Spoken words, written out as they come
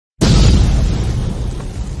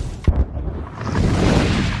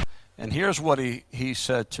And here's what he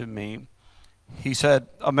said to me. He said,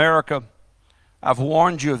 America, I've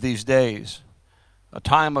warned you of these days, a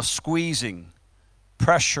time of squeezing,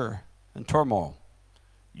 pressure, and turmoil.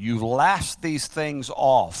 You laughed these things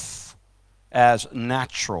off as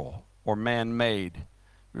natural or man-made,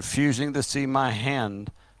 refusing to see my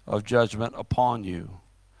hand of judgment upon you.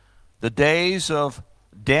 The days of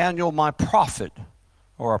Daniel, my prophet,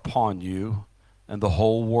 are upon you and the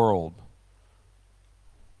whole world.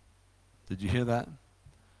 Did you hear that?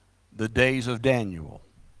 The days of Daniel.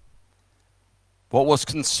 What was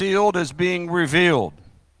concealed is being revealed.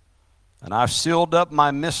 And I've sealed up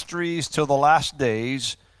my mysteries till the last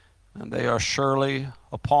days, and they are surely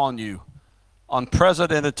upon you.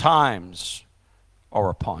 Unprecedented times are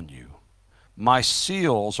upon you. My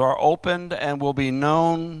seals are opened and will be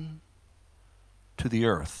known to the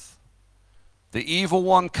earth. The evil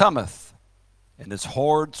one cometh, and his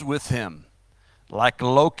hordes with him. Like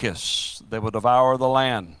locusts, they will devour the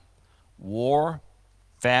land. War,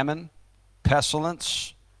 famine,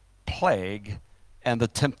 pestilence, plague, and the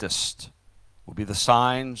tempest will be the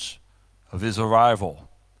signs of his arrival.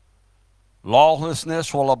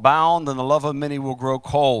 Lawlessness will abound, and the love of many will grow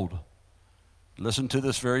cold. Listen to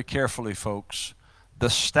this very carefully, folks. The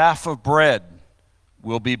staff of bread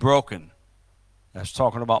will be broken. That's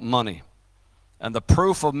talking about money. And the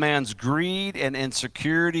proof of man's greed and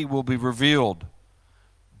insecurity will be revealed.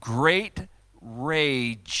 Great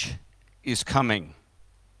rage is coming.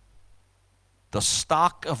 The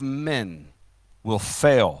stock of men will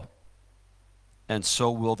fail, and so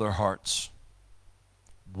will their hearts.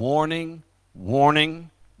 Warning, warning,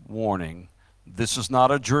 warning. This is not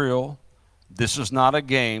a drill. This is not a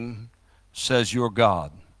game, says your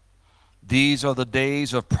God. These are the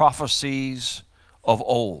days of prophecies of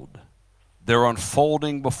old. They're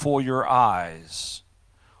unfolding before your eyes.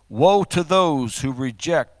 Woe to those who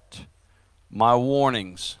reject my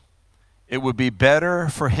warnings. It would be better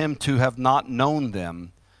for him to have not known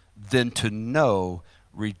them than to know,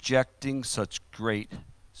 rejecting such great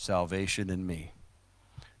salvation in me.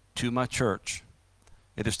 To my church,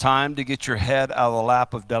 it is time to get your head out of the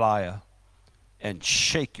lap of Delilah and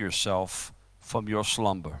shake yourself from your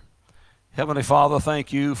slumber. Heavenly Father,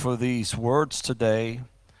 thank you for these words today.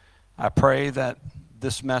 I pray that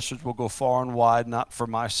this message will go far and wide, not for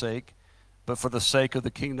my sake, but for the sake of the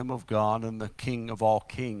kingdom of God and the King of all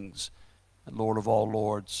kings and Lord of all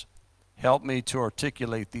lords. Help me to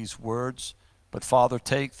articulate these words, but Father,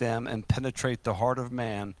 take them and penetrate the heart of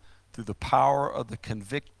man through the power of the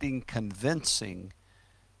convicting, convincing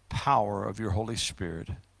power of your Holy Spirit.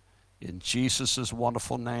 In Jesus'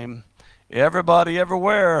 wonderful name, everybody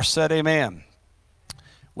everywhere said amen.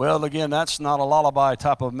 Well, again, that's not a lullaby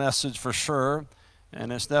type of message for sure,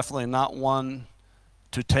 and it's definitely not one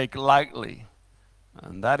to take lightly.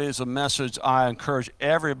 And that is a message I encourage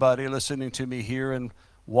everybody listening to me here and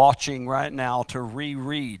watching right now to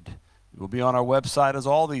reread. It will be on our website as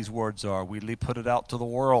all these words are. We put it out to the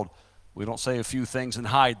world. We don't say a few things and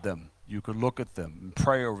hide them. You could look at them and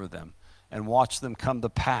pray over them and watch them come to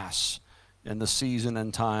pass in the season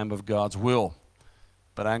and time of God's will.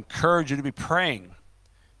 But I encourage you to be praying,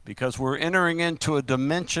 because we're entering into a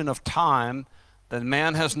dimension of time that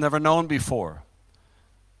man has never known before.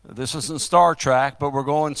 This isn't Star Trek, but we're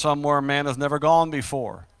going somewhere man has never gone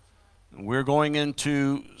before. We're going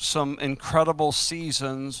into some incredible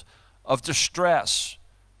seasons of distress.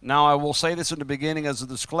 Now, I will say this in the beginning as a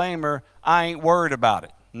disclaimer, I ain't worried about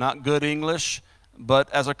it. Not good English, but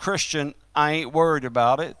as a Christian, I ain't worried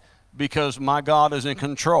about it because my God is in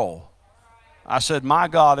control. I said my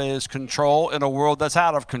God is control in a world that's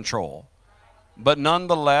out of control. But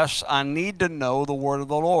nonetheless, I need to know the word of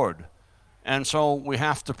the Lord. And so we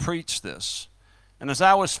have to preach this. And as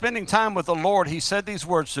I was spending time with the Lord, he said these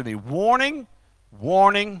words to me: warning,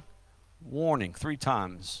 warning, warning, 3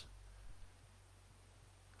 times.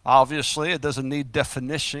 Obviously, it doesn't need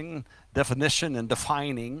definition and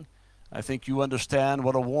defining. I think you understand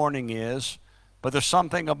what a warning is. But there's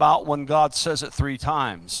something about when God says it 3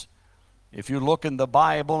 times. If you look in the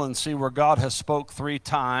Bible and see where God has spoke 3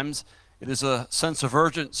 times, it is a sense of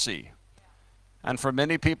urgency. And for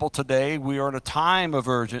many people today, we are in a time of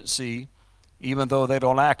urgency, even though they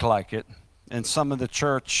don't act like it. And some in the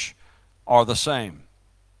church are the same.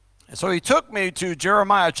 And so he took me to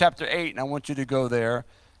Jeremiah chapter 8, and I want you to go there.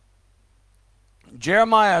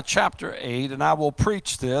 Jeremiah chapter 8, and I will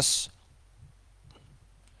preach this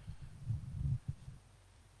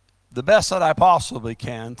the best that I possibly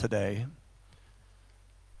can today.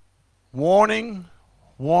 Warning,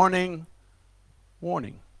 warning,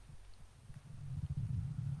 warning.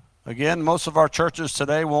 Again, most of our churches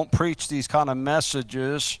today won't preach these kind of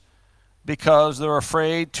messages because they're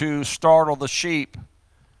afraid to startle the sheep.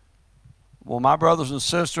 Well, my brothers and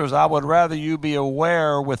sisters, I would rather you be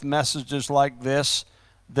aware with messages like this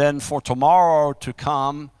than for tomorrow to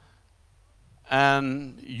come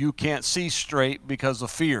and you can't see straight because of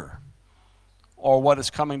fear or what is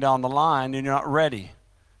coming down the line and you're not ready.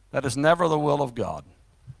 That is never the will of God.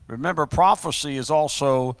 Remember, prophecy is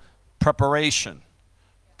also preparation.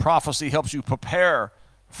 Prophecy helps you prepare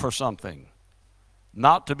for something.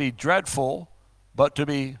 Not to be dreadful, but to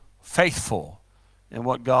be faithful in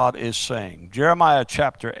what God is saying. Jeremiah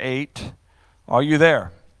chapter 8. Are you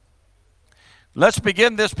there? Let's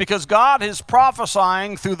begin this because God is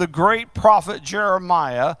prophesying through the great prophet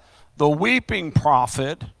Jeremiah, the weeping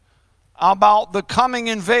prophet, about the coming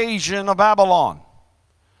invasion of Babylon.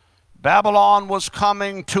 Babylon was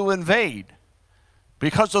coming to invade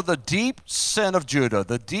because of the deep sin of Judah,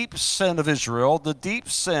 the deep sin of Israel, the deep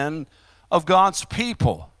sin of God's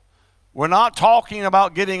people. We're not talking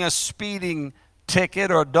about getting a speeding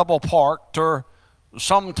ticket or double parked or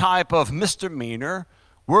some type of misdemeanor.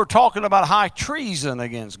 We're talking about high treason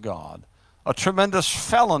against God, a tremendous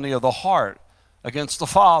felony of the heart against the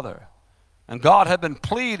Father. And God had been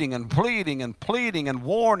pleading and pleading and pleading and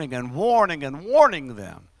warning and warning and warning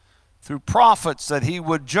them through prophets that he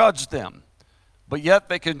would judge them. But yet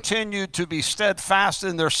they continued to be steadfast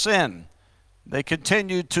in their sin. They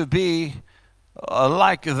continued to be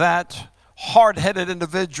like that hard-headed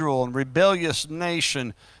individual and rebellious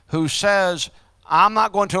nation who says, I'm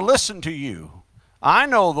not going to listen to you. I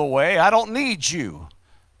know the way. I don't need you.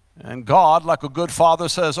 And God, like a good father,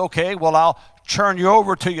 says, okay, well, I'll turn you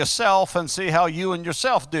over to yourself and see how you and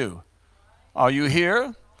yourself do. Are you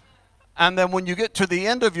here? And then when you get to the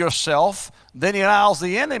end of yourself, then he allows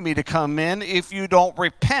the enemy to come in if you don't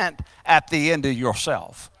repent at the end of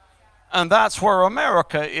yourself. And that's where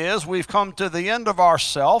America is. We've come to the end of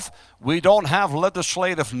ourself. We don't have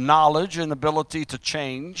legislative knowledge and ability to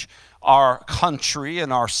change our country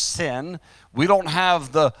and our sin. We don't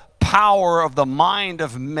have the power of the mind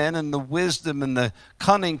of men and the wisdom and the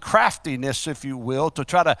cunning craftiness, if you will, to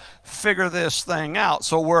try to figure this thing out.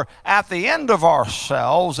 So we're at the end of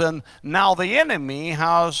ourselves, and now the enemy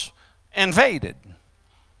has invaded.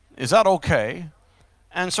 Is that okay?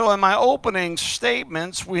 And so in my opening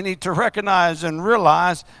statements, we need to recognize and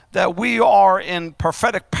realize that we are in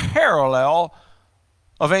prophetic parallel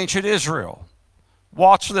of ancient Israel.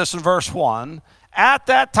 Watch this in verse 1. At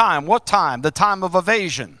that time, what time? The time of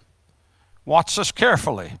invasion. Watch this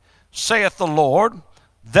carefully. Saith the Lord,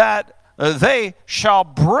 that they shall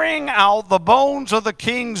bring out the bones of the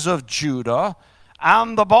kings of Judah,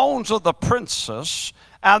 and the bones of the princes,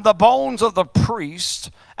 and the bones of the priests,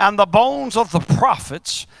 and the bones of the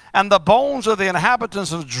prophets, and the bones of the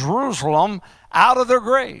inhabitants of Jerusalem out of their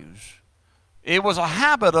graves. It was a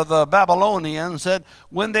habit of the Babylonians that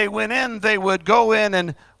when they went in, they would go in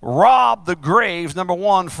and rob the graves, number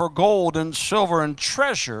one, for gold and silver and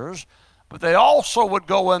treasures, but they also would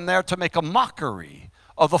go in there to make a mockery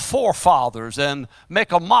of the forefathers and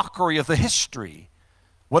make a mockery of the history.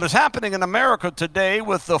 What is happening in America today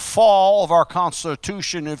with the fall of our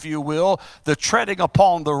Constitution, if you will, the treading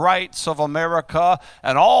upon the rights of America,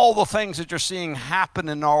 and all the things that you're seeing happen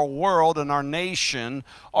in our world and our nation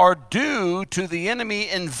are due to the enemy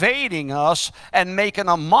invading us and making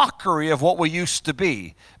a mockery of what we used to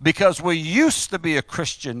be. Because we used to be a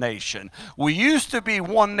Christian nation. We used to be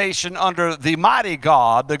one nation under the mighty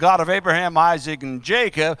God, the God of Abraham, Isaac, and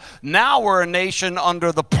Jacob. Now we're a nation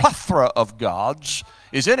under the plethora of gods.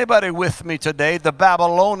 Is anybody with me today? The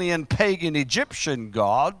Babylonian, pagan, Egyptian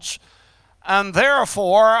gods. And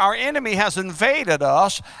therefore, our enemy has invaded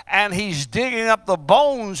us, and he's digging up the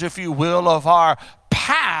bones, if you will, of our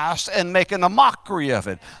past and making a mockery of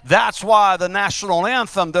it. That's why the national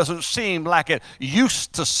anthem doesn't seem like it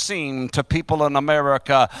used to seem to people in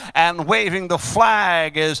America, and waving the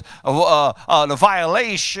flag is a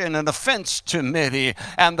violation, an offense to me,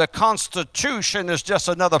 and the Constitution is just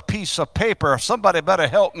another piece of paper. Somebody better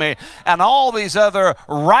help me. And all these other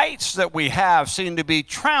rights that we have seem to be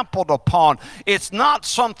trampled upon. It's not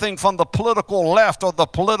something from the political left or the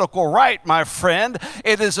political right, my friend.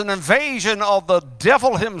 It is an invasion of the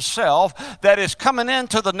devil himself that is coming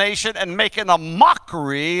into the nation and making a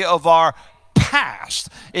mockery of our past,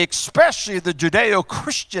 especially the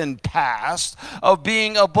Judeo-Christian past of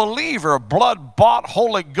being a believer, blood-bought,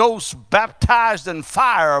 Holy Ghost, baptized in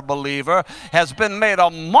fire believer, has been made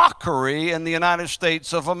a mockery in the United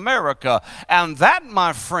States of America. And that,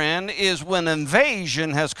 my friend, is when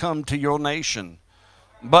invasion has come to your nation.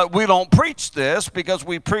 But we don't preach this because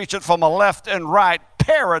we preach it from a left and right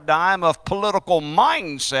paradigm of political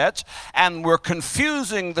mindsets, and we're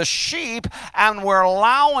confusing the sheep, and we're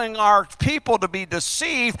allowing our people to be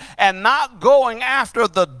deceived and not going after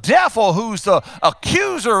the devil, who's the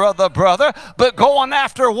accuser of the brother, but going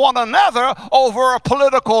after one another over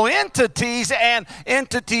political entities and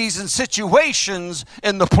situations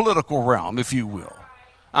in the political realm, if you will.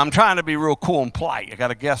 I'm trying to be real cool and polite. I got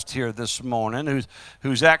a guest here this morning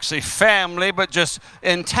who's actually family, but just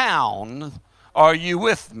in town. Are you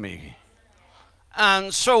with me?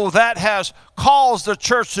 And so that has caused the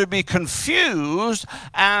church to be confused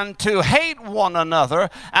and to hate one another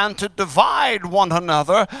and to divide one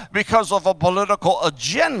another because of a political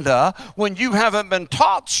agenda, when you haven't been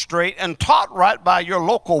taught straight and taught right by your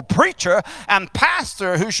local preacher and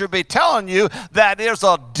pastor, who should be telling you that there's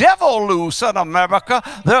a devil loose in America,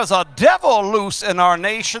 there's a devil loose in our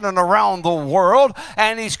nation and around the world,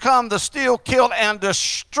 and he's come to steal, kill, and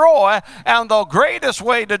destroy, and the greatest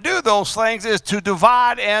way to do those things is to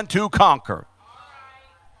divide and to conquer.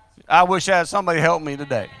 I wish I had somebody help me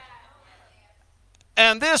today.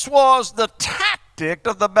 And this was the tactic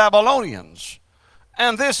of the Babylonians.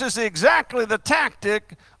 And this is exactly the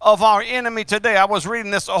tactic of our enemy today. I was reading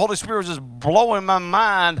this, the Holy Spirit was just blowing my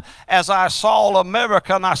mind as I saw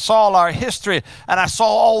America and I saw our history and I saw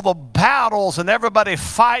all the battles and everybody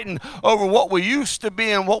fighting over what we used to be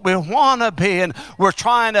and what we want to be, and we're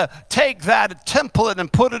trying to take that template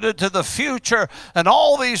and put it into the future and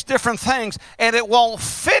all these different things, and it won't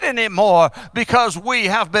fit anymore because we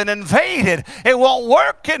have been invaded. It won't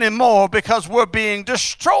work anymore because we're being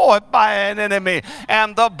destroyed by an enemy.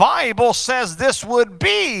 And the Bible says this would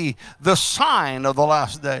be the sign of the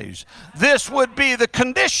last days. This would be the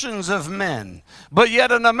conditions of men. But yet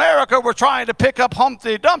in America, we're trying to pick up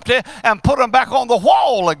Humpty Dumpty and put him back on the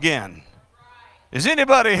wall again. Is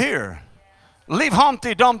anybody here? Leave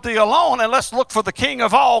Humpty Dumpty alone and let's look for the King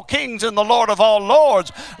of all kings and the Lord of all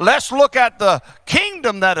lords. Let's look at the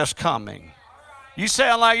kingdom that is coming. You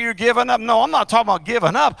sound like you're giving up. No, I'm not talking about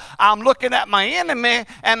giving up. I'm looking at my enemy,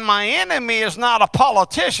 and my enemy is not a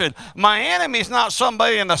politician. My enemy is not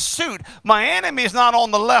somebody in a suit. My enemy is not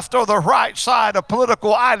on the left or the right side of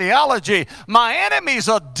political ideology. My enemy is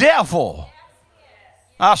a devil.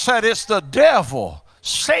 I said it's the devil.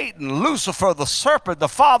 Satan, Lucifer, the serpent, the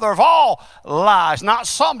father of all lies. Not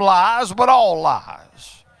some lies, but all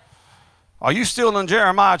lies. Are you still in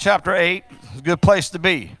Jeremiah chapter 8? It's a good place to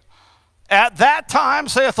be. At that time,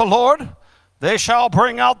 saith the Lord, they shall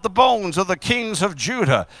bring out the bones of the kings of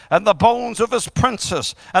Judah, and the bones of his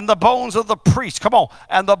princes, and the bones of the priests, come on,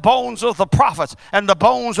 and the bones of the prophets, and the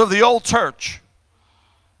bones of the old church,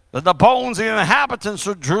 and the bones of the inhabitants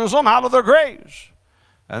of Jerusalem out of their graves.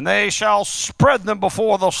 And they shall spread them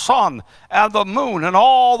before the sun and the moon and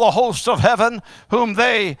all the hosts of heaven, whom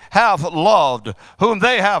they have loved, whom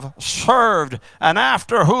they have served, and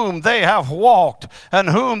after whom they have walked,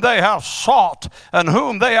 and whom they have sought, and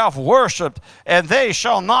whom they have worshipped. And they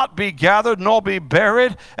shall not be gathered nor be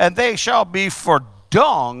buried, and they shall be for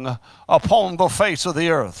dung upon the face of the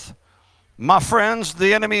earth. My friends,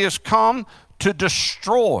 the enemy has come to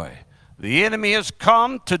destroy. The enemy has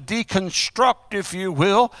come to deconstruct, if you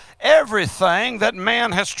will, everything that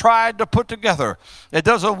man has tried to put together. It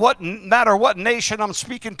doesn't matter what nation I'm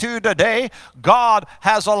speaking to today. God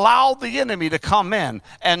has allowed the enemy to come in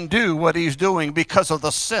and do what he's doing because of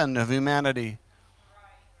the sin of humanity.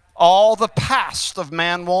 All the past of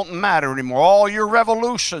man won't matter anymore. All your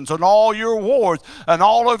revolutions and all your wars and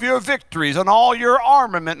all of your victories and all your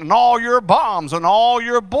armament and all your bombs and all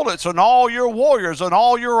your bullets and all your warriors and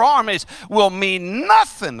all your armies will mean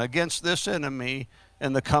nothing against this enemy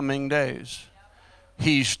in the coming days.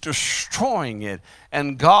 He's destroying it,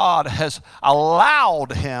 and God has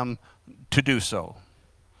allowed him to do so.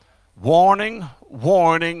 Warning,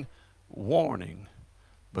 warning, warning.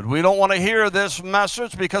 But we don't want to hear this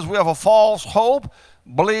message because we have a false hope,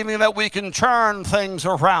 believing that we can turn things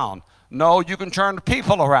around. No, you can turn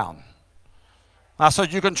people around. I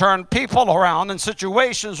said you can turn people around and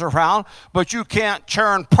situations around, but you can't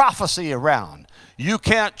turn prophecy around. You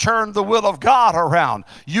can't turn the will of God around.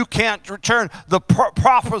 You can't turn the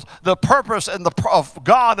purpose and of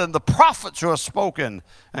God and the prophets who have spoken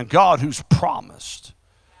and God who's promised.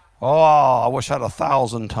 Oh, I wish I had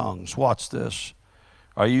 1,000 tongues. Watch this.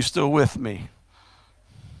 Are you still with me?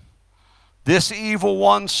 This evil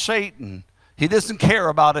one, Satan, he doesn't care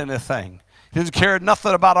about anything. He doesn't care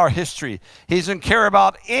nothing about our history. He doesn't care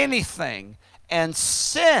about anything. And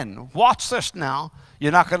sin, watch this now.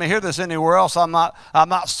 You're not going to hear this anywhere else. I'm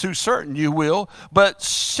not too certain you will. But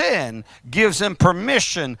sin gives him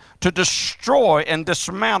permission to destroy and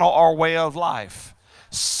dismantle our way of life.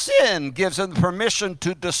 Sin gives them permission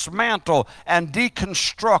to dismantle and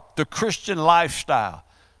deconstruct the Christian lifestyle.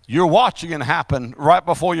 You're watching it happen right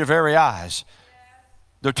before your very eyes.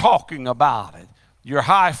 They're talking about it. Your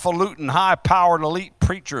highfalutin, high-powered elite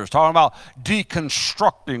preachers talking about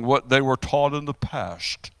deconstructing what they were taught in the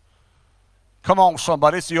past. Come on,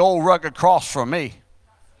 somebody. It's the old rugged cross for me.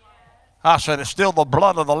 I said it's still the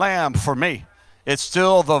blood of the Lamb for me. It's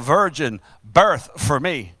still the virgin birth for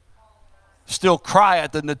me. Still cry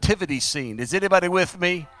at the nativity scene. Is anybody with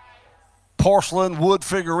me? Porcelain, wood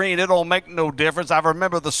figurine, it don't make no difference. I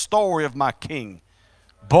remember the story of my king,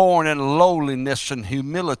 born in lowliness and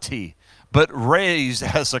humility, but raised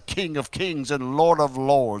as a King of kings and Lord of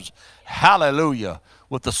lords. Hallelujah.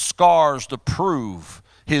 With the scars to prove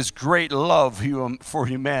his great love for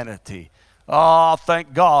humanity. Oh,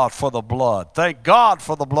 thank God for the blood. Thank God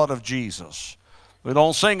for the blood of Jesus. We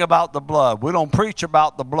don't sing about the blood. We don't preach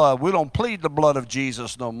about the blood. We don't plead the blood of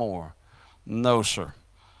Jesus no more. No, sir.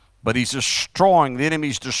 But he's destroying, the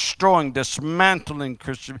enemy's destroying, dismantling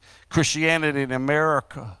Christianity in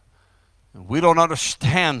America. And we don't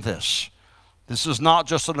understand this. This is not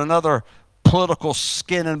just another political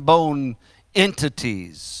skin and bone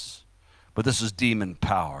entities, but this is demon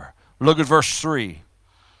power. Look at verse 3.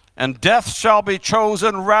 And death shall be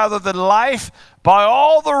chosen rather than life by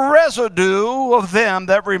all the residue of them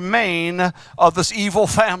that remain of this evil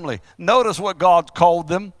family. Notice what God called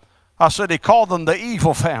them. I said he called them the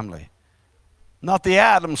evil family. Not the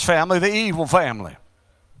Adams family, the evil family.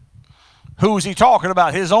 Who's he talking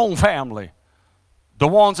about? His own family. The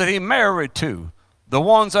ones that he married to. The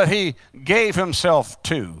ones that he gave himself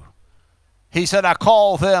to. He said, I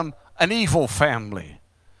call them an evil family.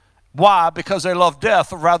 Why? Because they love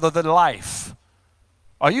death rather than life.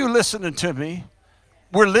 Are you listening to me?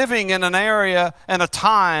 We're living in an area and a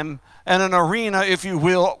time and an arena, if you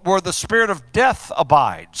will, where the spirit of death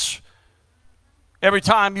abides. Every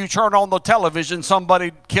time you turn on the television,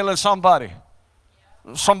 somebody killing somebody.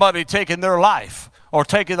 Somebody taking their life or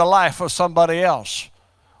taking the life of somebody else.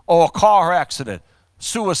 Or a car accident,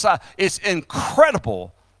 suicide. It's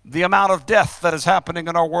incredible the amount of death that is happening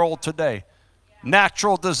in our world today.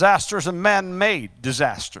 Natural disasters and man-made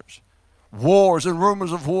disasters. Wars and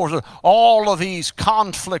rumors of wars. All of these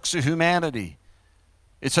conflicts of humanity.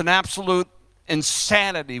 It's an absolute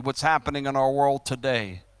insanity what's happening in our world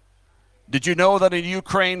today. Did you know that in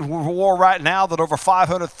Ukraine war right now that over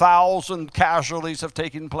 500,000 casualties have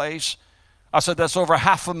taken place? I said that's over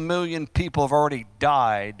 500,000 people have already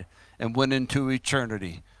died and went into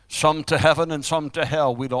eternity. Some to heaven and some to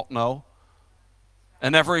hell, we don't know.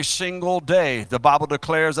 And every single day, the Bible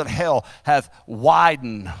declares that hell hath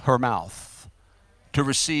widened her mouth to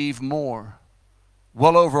receive more.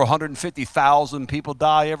 Well over 150,000 people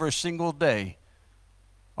die every single day.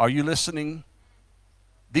 Are you listening?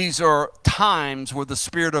 These are times where the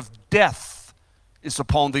spirit of death is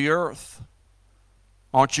upon the earth.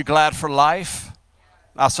 Aren't you glad for life?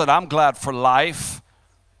 I said, I'm glad for life.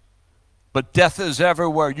 But death is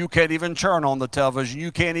everywhere. You can't even turn on the television.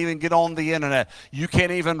 You can't even get on the internet. You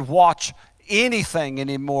can't even watch anything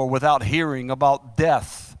anymore without hearing about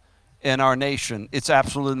death in our nation. It's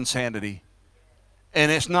absolute insanity. And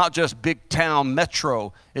it's not just big town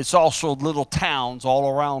metro. It's also little towns all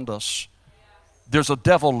around us. There's a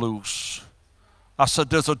devil loose. I said,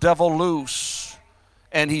 there's a devil loose.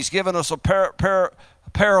 And he's given us a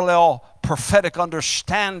parallel prophetic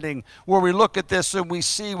understanding where we look at this and we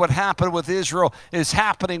see what happened with Israel is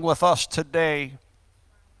happening with us today.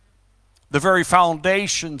 The very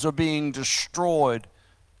foundations are being destroyed.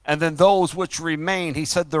 And then those which remain, he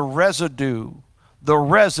said the residue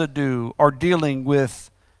are dealing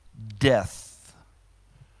with death.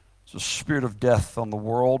 It's a spirit of death on the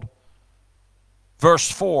world.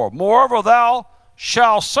 Verse 4, moreover thou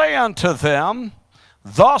shalt say unto them,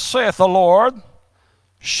 thus saith the Lord,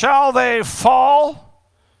 shall they fall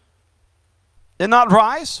and not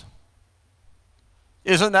rise?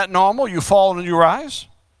 Isn't that normal? You fall and you rise.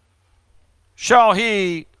 Shall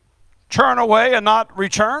he turn away and not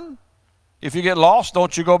return? If you get lost,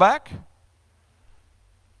 don't you go back?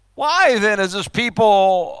 Why then is this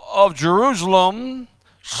people of Jerusalem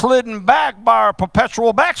slidden back by our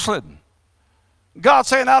perpetual backsliding? God's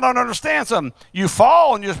saying, I don't understand something. You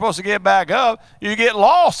fall and you're supposed to get back up. You get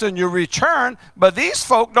lost and you return. But these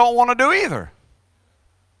folk don't want to do either.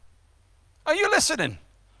 Are you listening?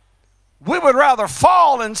 We would rather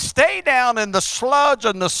fall and stay down in the sludge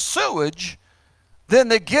and the sewage than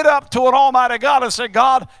to get up to an almighty God and say,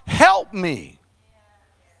 God, help me.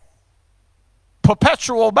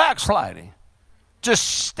 Perpetual backsliding.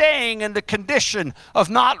 Just staying in the condition of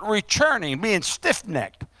not returning, being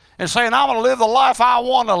stiff-necked. and saying, I'm going to live the life I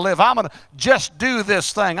want to live. I'm going to just do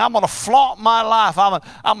this thing. I'm going to flaunt my life. I'm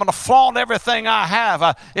going to flaunt everything I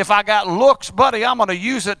have. If I got looks, buddy, I'm going to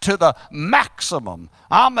use it to the maximum.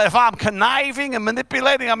 If I'm conniving and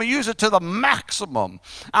manipulating, I'm going to use it to the maximum.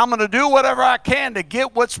 I'm going to do whatever I can to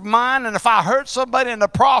get what's mine, and if I hurt somebody in the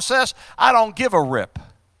process, I don't give a rip.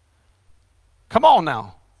 Come on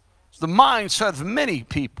now. It's the mindset of many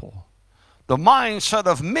people. The mindset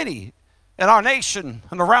of many in our nation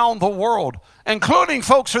and around the world, including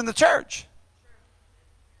folks in the church,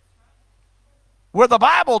 where the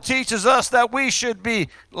Bible teaches us that we should be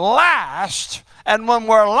last, and when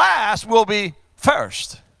we're last, we'll be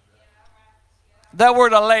first. That we're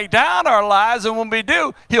to lay down our lives, and when we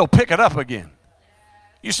do, he'll pick it up again.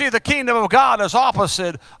 You see, the kingdom of God is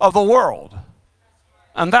opposite of the world.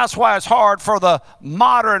 And that's why it's hard for the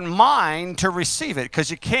modern mind to receive it, because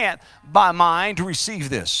you can't, by mind, receive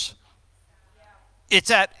this. It's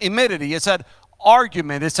that timidity, it's that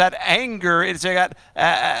argument, it's that anger, it's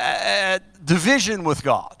that division with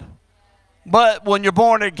God. But when you're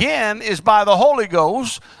born again, is by the Holy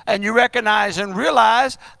Ghost, and you recognize and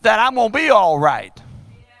realize that I'm going to be all right.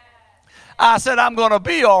 I said I'm going to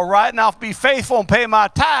be all right, and I'll be faithful and pay my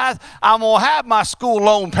tithe. I'm going to have my school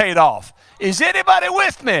loan paid off. Is anybody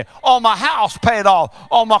with me? Or my house paid off,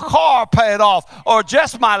 or my car paid off, or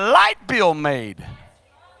just my light bill made.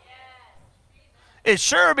 It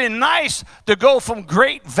sure be nice to go from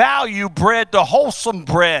great value bread to wholesome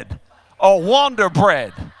bread or Wonder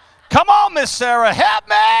Bread. Come on, Miss Sarah, help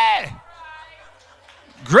me.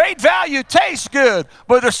 Great value tastes good,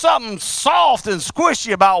 but there's something soft and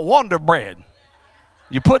squishy about Wonder Bread.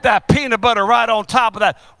 You put that peanut butter right on top of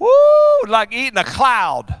that. Woo, like eating a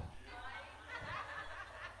cloud.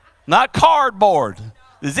 Not cardboard.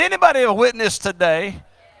 Does anybody have witness today?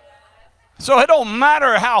 So it don't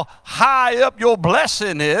matter how high up your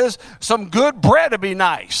blessing is, some good bread would be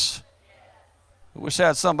nice. I wish I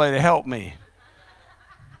had somebody to help me.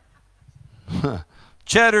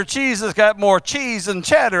 Cheddar cheese has got more cheese than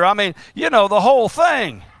cheddar. I mean, you know, the whole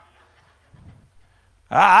thing.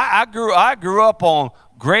 I grew up on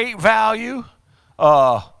great value,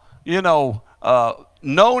 no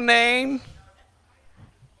name.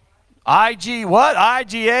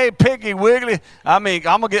 IGA, Piggy Wiggly. I mean,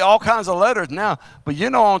 I'm going to get all kinds of letters now. But you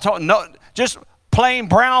know what I'm talking, no, just plain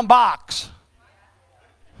brown box.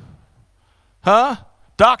 Huh?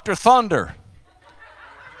 Dr. Thunder.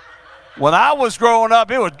 When I was growing up,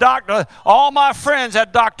 it was all my friends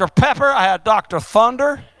had Dr. Pepper. I had Dr.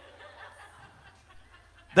 Thunder.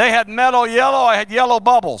 They had Mellow Yellow. I had Yellow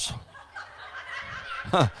Bubbles.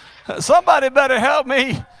 Somebody better help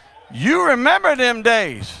me. You remember them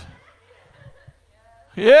days.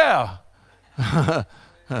 Yeah.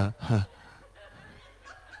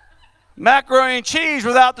 Macaroni and cheese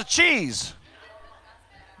without the cheese.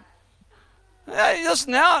 Hey,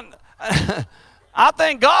 listen now, I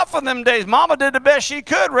thank God for them days. Mama did the best she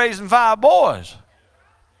could raising 5 boys.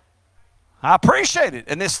 I appreciate it,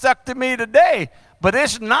 and it stuck to me today. But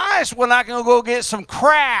it's nice when I can go get some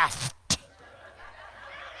Kraft.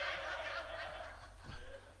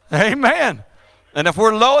 Amen. And if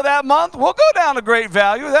we're low that month, we'll go down to Great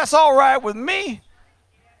Value. That's all right with me.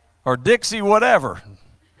 Or Dixie, whatever.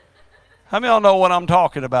 How many of y'all know what I'm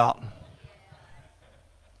talking about?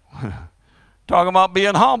 Talking about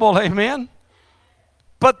being humble, amen.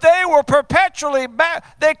 But they were perpetually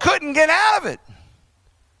back. They couldn't get out of it.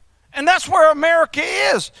 And that's where America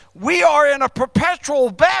is. We are in a perpetual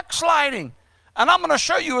backsliding. And I'm going to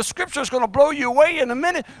show you a scripture that's going to blow you away in a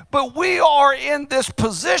minute. But we are in this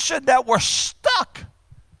position that we're stuck.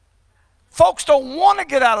 Folks don't want to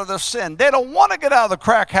get out of the sin. They don't want to get out of the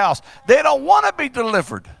crack house. They don't want to be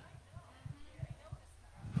delivered.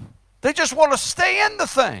 They just want to stay in the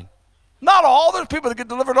thing. Not all. There's people that get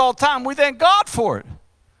delivered all the time. We thank God for it.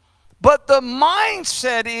 But the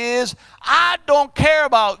mindset is, I don't care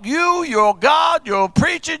about you, your God, your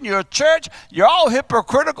preaching, your church. You're all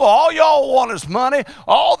hypocritical. All y'all want is money.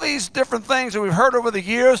 All these different things that we've heard over the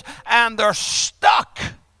years, and they're stuck.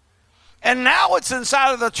 And now it's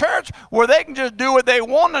inside of the church where they can just do what they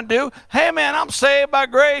want to do. Hey, man, I'm saved by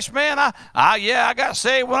grace, man. I got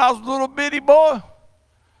saved when I was a little bitty boy.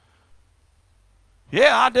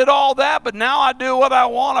 Yeah, I did all that, but now I do what I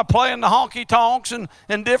want. I play in the honky-tonks and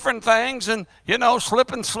different things and,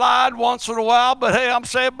 slip and slide once in a while. But, hey, I'm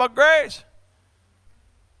saved by grace.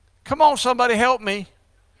 Come on, somebody help me.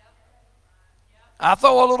 I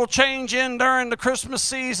throw a little change in during the Christmas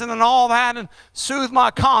season and all that and soothe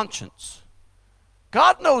my conscience.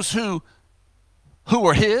 God knows who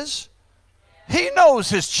are his. He knows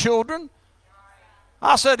his children.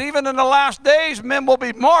 I said, even in the last days, men will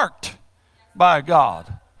be marked by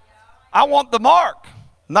God. I want the mark.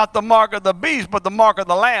 Not the mark of the beast, but the mark of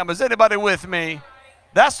the Lamb. Is anybody with me?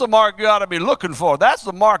 That's the mark you ought to be looking for. That's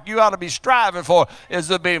the mark you ought to be striving for, is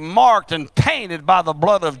to be marked and painted by the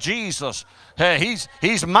blood of Jesus. Hey,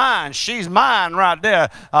 he's mine. She's mine right there.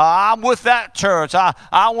 I'm with that church.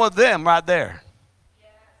 I'm with them right there.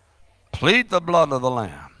 Plead the blood of the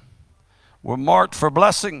Lamb. We're marked for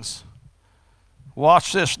blessings.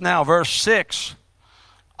 Watch this now, verse 6.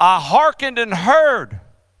 I hearkened and heard.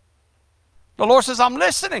 The Lord says, I'm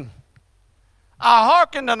listening. I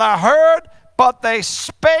hearkened and I heard, but they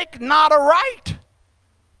spake not aright.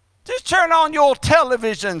 Just turn on your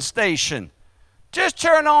television station. Just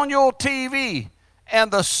turn on your TV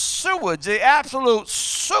and the sewage, the absolute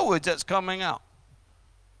sewage that's coming out.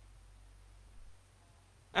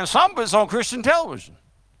 And some of it's on Christian television.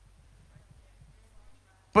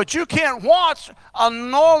 But you can't watch a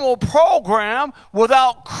normal program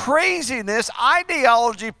without craziness,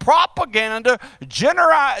 ideology, propaganda,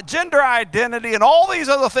 gender identity, and all these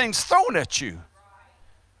other things thrown at you.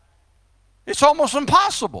 It's almost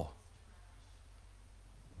impossible.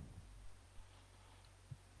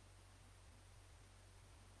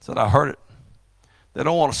 Said, I heard it. They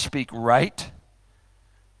don't want to speak right.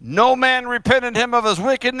 No man repented him of his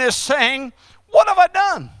wickedness, saying, what have I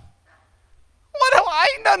done? I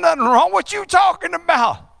ain't done nothing wrong. What you talking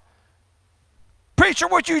about? Preacher,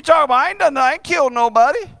 what you talking about? I ain't done nothing. I ain't killed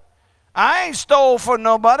nobody. I ain't stole from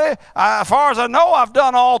nobody. As far as I know, I've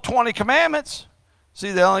done all 20 commandments.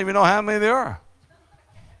 See, they don't even know how many there are.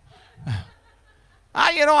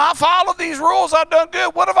 I followed these rules. I've done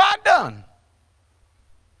good. What have I done?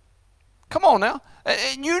 Come on now.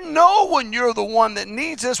 And you know when you're the one that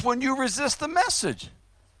needs this, when you resist the message.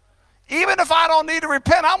 Even if I don't need to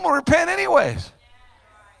repent, I'm going to repent anyways.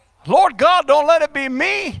 Lord God, don't let it be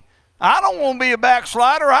me. I don't want to be a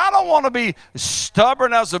backslider. I don't want to be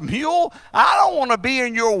stubborn as a mule. I don't want to be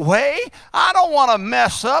in your way. I don't want to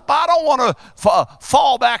mess up. I don't want to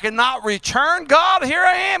fall back and not return. God, here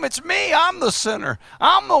I am. It's me. I'm the sinner.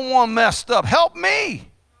 I'm the one messed up. Help me.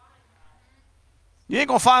 You ain't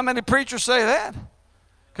going to find many preachers say that,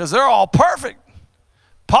 because they're all perfect.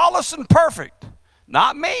 Polished and perfect.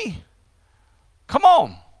 Not me. Come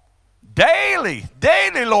on. Daily,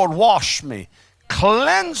 Lord, wash me.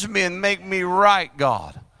 Cleanse me and make me right,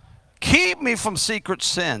 God. Keep me from secret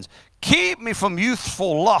sins. Keep me from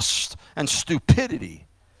youthful lust and stupidity.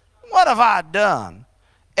 What have I done?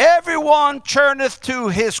 Everyone turneth to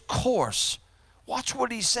his course. Watch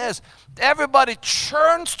what he says. Everybody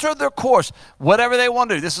churns to their course, whatever they want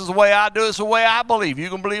to do. This is the way I do it. This is the way I believe. You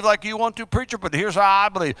can believe like you want to, preacher, but here's how I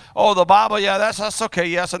believe. Oh, the Bible, yeah, that's okay.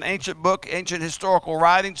 Yes, an ancient book, ancient historical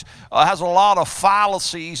writings, has a lot of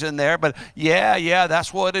fallacies in there, but yeah,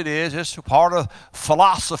 that's what it is. It's part of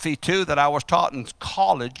philosophy, too, that I was taught in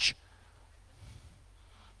college,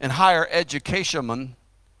 in higher education.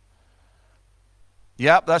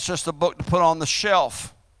 Yep, that's just a book to put on the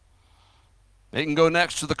shelf. It can go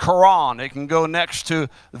next to the Quran. It can go next to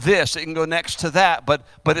this. It can go next to that. But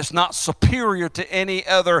it's not superior to any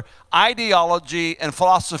other ideology and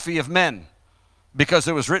philosophy of men, because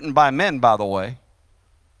it was written by men, by the way.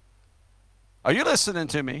 Are you listening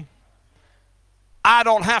to me? I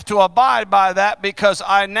don't have to abide by that, because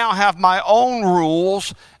I now have my own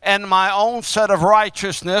rules and my own set of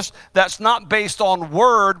righteousness that's not based on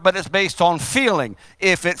word, but it's based on feeling.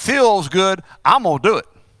 If it feels good, I'm going to do it.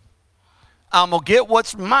 I'm going to get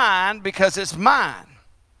what's mine because it's mine.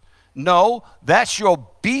 No, that's your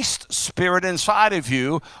beast spirit inside of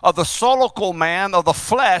you, of the solical man, of the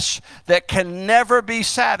flesh, that can never be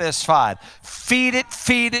satisfied. Feed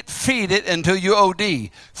it until you OD.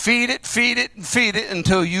 Feed it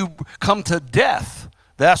until you come to death.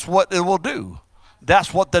 That's what it will do.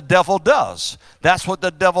 That's what the devil does. That's what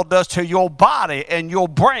the devil does to your body and your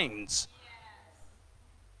brains.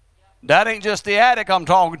 That ain't just the addict I'm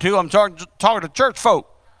talking to. I'm talking to church folk.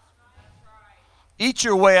 Eat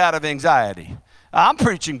your way out of anxiety. I'm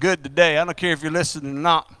preaching good today. I don't care if you're listening or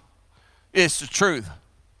not. It's the truth.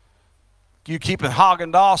 You keep it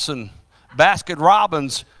Haagen-Dazs and Baskin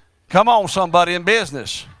Robbins. Come on, somebody in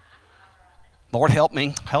business. Lord, help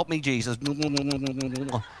me. Help me, Jesus. How many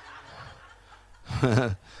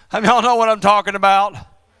of y'all know what I'm talking about?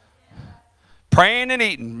 Praying and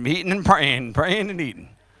eating. Eating and praying. Praying and eating.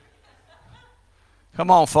 Come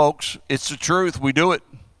on, folks. It's the truth. We do it.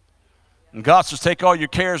 And God says, take all your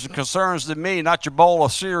cares and concerns to me, not your bowl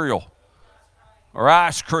of cereal or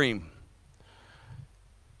ice cream.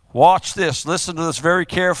 Watch this. Listen to this very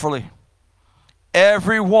carefully.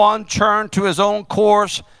 Everyone turned to his own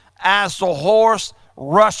course as the horse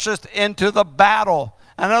rusheth into the battle.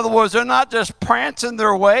 In other words, they're not just prancing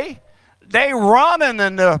their way. They running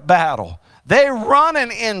in the battle. They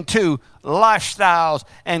running into lifestyles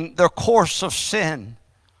and their course of sin.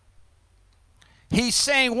 He's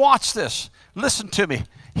saying, watch this. Listen to me.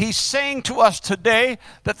 He's saying to us today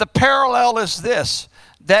that the parallel is this,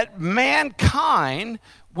 that mankind,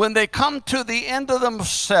 when they come to the end of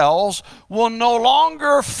themselves, will no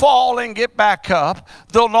longer fall and get back up.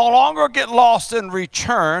 They'll no longer get lost and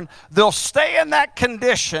return. They'll stay in that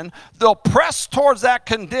condition. They'll press towards that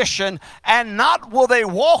condition, and not will they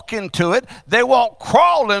walk into it. They won't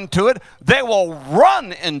crawl into it. They will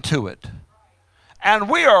run into it. And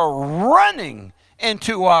we are running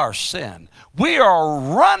into our sin. We are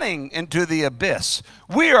running into the abyss.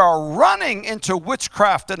 We are running into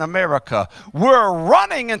witchcraft in America. We're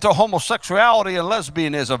running into homosexuality and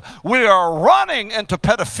lesbianism. We are running into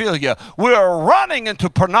pedophilia. We are running into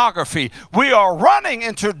pornography. We are running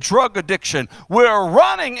into drug addiction. We're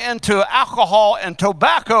running into alcohol and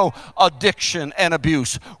tobacco addiction and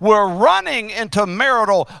abuse. We're running into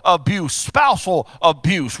marital abuse, spousal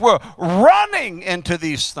abuse. We're running into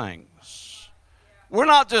these things. We're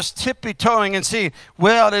not just tippy-toeing and see,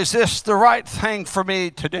 well, is this the right thing for me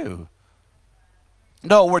to do?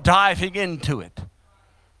 No, we're diving into it.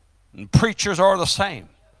 And preachers are the same.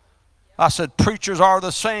 I said preachers are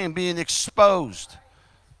the same, being exposed.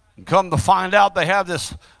 And come to find out they have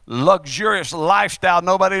this luxurious lifestyle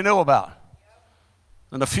nobody knew about.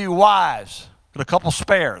 And a few wives and a couple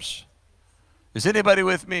spares. Is anybody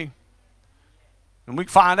with me? And we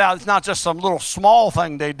find out it's not just some little small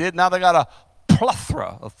thing they did. Now they got a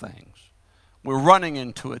plethora of things. We're running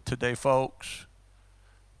into it today, folks.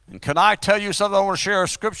 And can I tell you something? I want to share a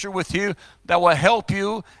scripture with you that will help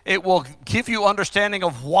you. It will give you understanding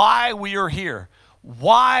of why we are here.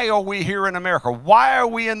 Why are we here in America? Why are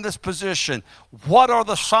we in this position? What are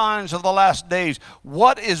the signs of the last days?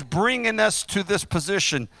 What is bringing us to this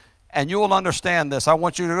position? And you will understand this. I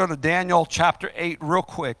want you to go to Daniel chapter 8 real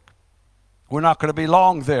quick. We're not going to be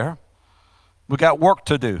long there. We got work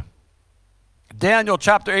to do. Daniel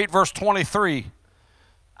chapter 8, verse 23.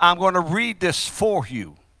 I'm going to read this for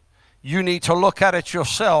you. You need to look at it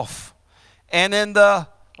yourself. And in the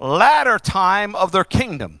latter time of their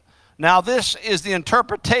kingdom. Now this is the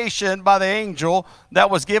interpretation by the angel that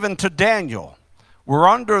was given to Daniel. We're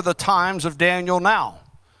under the times of Daniel now,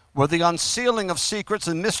 where the unsealing of secrets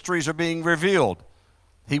and mysteries are being revealed.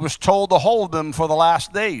 He was told to hold them for the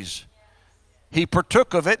last days. He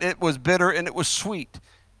partook of it. It was bitter and it was sweet.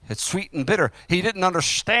 It's sweet and bitter. He didn't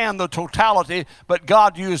understand the totality, but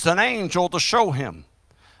God used an angel to show him.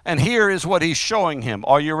 And here is what he's showing him.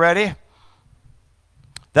 Are you ready?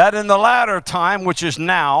 That in the latter time, which is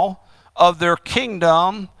now, of their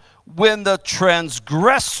kingdom, when the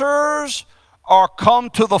transgressors are come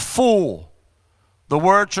to the full. The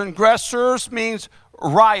word transgressors means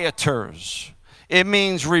rioters. It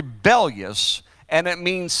means rebellious, and it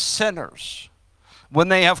means sinners. When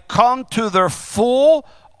they have come to their full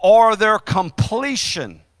or their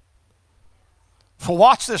completion. For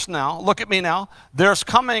watch this now. Look at me now. There's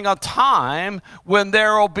coming a time when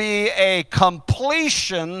there will be a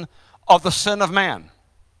completion of the sin of man.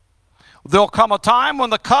 There'll come a time when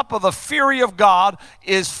the cup of the fury of God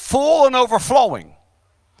is full and overflowing.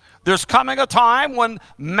 There's coming a time when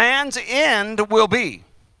man's end will be.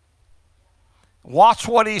 Watch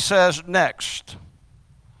what he says next.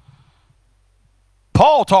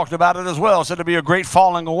 Paul talked about it as well. Said it'd be a great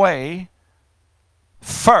falling away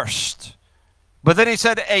first. But then he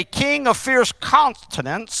said, a king of fierce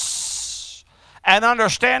countenance and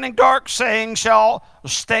understanding dark sayings shall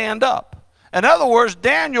stand up. In other words,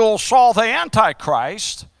 Daniel saw the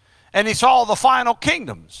Antichrist and he saw the final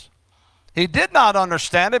kingdoms. He did not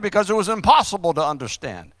understand it because it was impossible to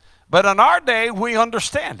understand. But in our day, we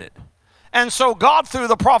understand it. And so God, through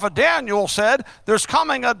the prophet Daniel, said, there's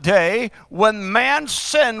coming a day when man's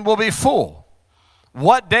sin will be full.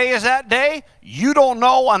 What day is that day? You don't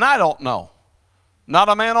know, and I don't know. Not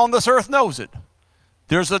a man on this earth knows it.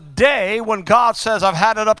 There's a day when God says, I've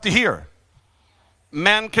had it up to here.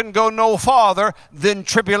 Man can go no farther, then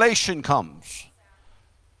tribulation comes.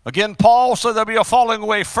 Again, Paul said there'll be a falling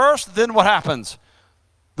away first, then what happens?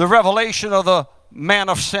 The revelation of the man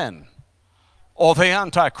of sin, or the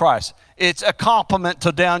Antichrist. It's a complement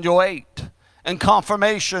to Daniel 8 and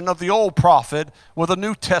confirmation of the old prophet with a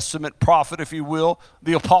New Testament prophet, if you will,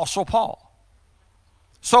 the Apostle Paul.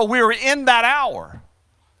 So we're in that hour.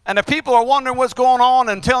 And if people are wondering what's going on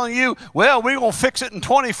and telling you, well, we're going to fix it in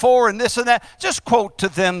 24 and this and that, just quote to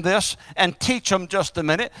them this and teach them just a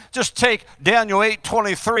minute. Just take Daniel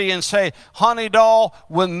 8:23 and say, honey doll,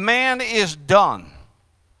 when man is done,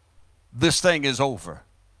 this thing is over.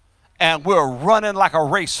 And we're running like a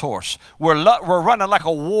racehorse. We're running like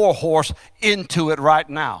a war horse into it right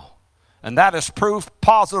now. And that is proof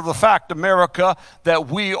positive of the fact, America, that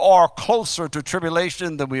we are closer to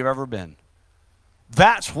tribulation than we've ever been.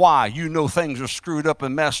 That's why you know things are screwed up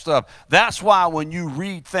and messed up. That's why when you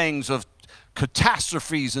read things of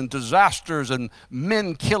catastrophes and disasters and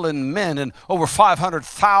men killing men, and over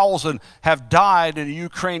 500,000 have died in the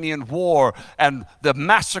Ukrainian war, and the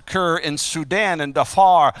massacre in Sudan and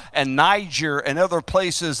Darfur and Niger and other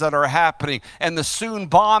places that are happening, and the soon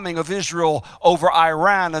bombing of Israel over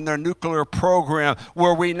Iran and their nuclear program,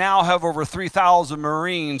 where we now have over 3,000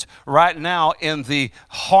 Marines right now in the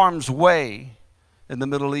harm's way in the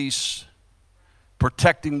Middle East,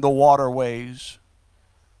 protecting the waterways.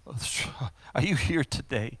 Are you here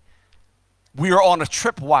today? We are on a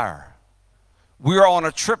tripwire. We are on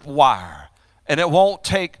a tripwire, and it won't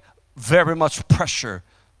take very much pressure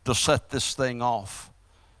to set this thing off.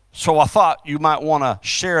 So I thought you might want to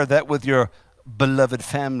share that with your beloved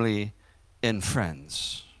family and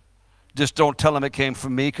friends. Just don't tell them it came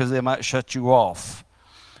from me, because they might shut you off.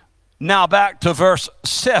 Now back to verse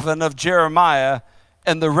 7 of Jeremiah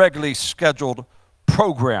and the regularly scheduled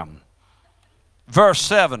program. Verse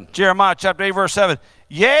 7, Jeremiah chapter 8, verse 7.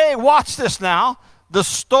 Yea, watch this now. The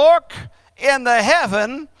stork in the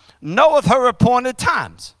heaven knoweth her appointed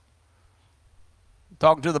times.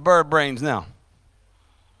 Talking to the bird brains now.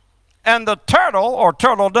 And the turtle, or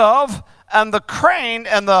turtle dove, and the crane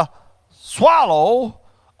and the swallow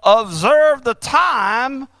observe the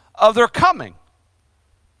time of their coming.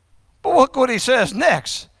 But look what he says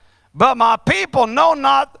next. But my people know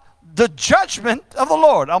not the judgment of the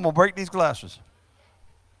Lord. I'm going to break these glasses.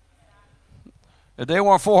 If they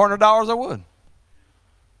weren't $400, I would.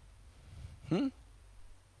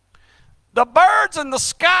 The birds in the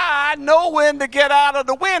sky know when to get out of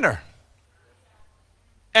the winter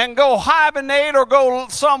and go hibernate or go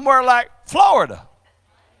somewhere like Florida.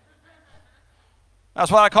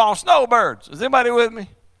 That's why I call them snowbirds. Is anybody with me?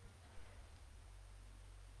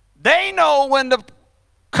 They know when to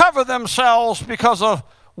cover themselves because of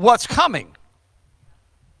what's coming,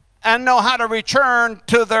 and know how to return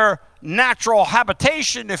to their natural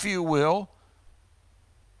habitation, if you will.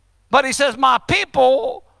 But he says, my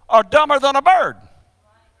people are dumber than a bird.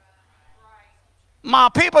 My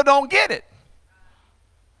people don't get it.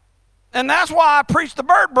 And that's why I preach the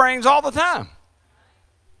bird brains all the time.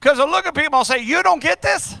 Because I look at people and say, you don't get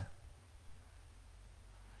this?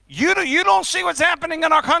 You don't see what's happening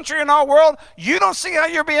in our country and our world? You don't see how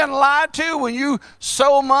you're being lied to when you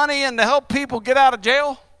sow money and to help people get out of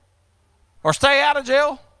jail? Or stay out of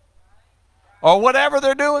jail? Or whatever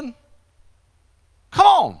they're doing? Come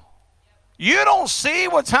on. You don't see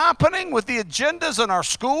what's happening with the agendas in our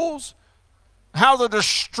schools? How they're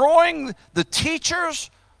destroying the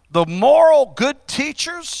teachers, the moral good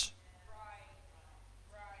teachers?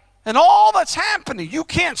 And all that's happening. You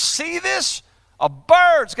can't see this? A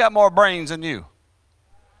bird's got more brains than you.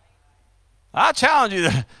 I challenge you.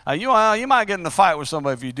 You might get in a fight with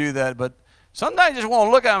somebody if you do that, but sometimes you just want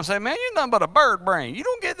to look at them and say, man, you're nothing but a bird brain. You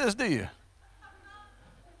don't get this, do you?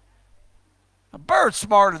 A bird's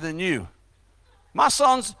smarter than you. My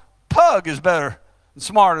son's pug is better and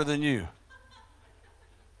smarter than you.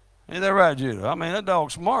 Ain't that right, Judah? I mean, that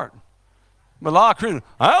dog's smart. But a lot of Christians,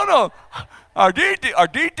 I don't know. Are these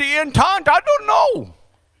the end times? I don't know.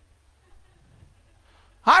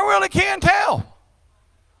 I really can't tell.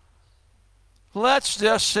 Let's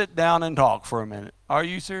just sit down and talk for a minute. Are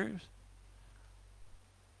you serious?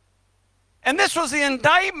 And this was the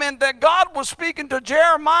indictment that God was speaking to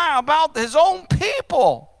Jeremiah about his own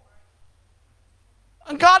people.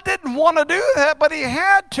 And God didn't want to do that, but he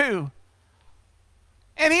had to.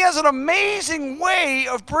 And he has an amazing way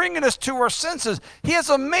of bringing us to our senses. He has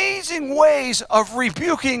amazing ways of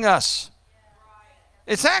rebuking us.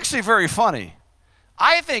 It's actually very funny.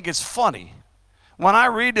 I think it's funny. When I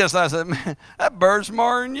read this, I said, man, that bird's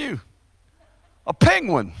smarter than you. A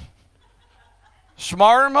penguin.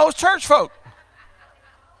 Smarter than most church folk.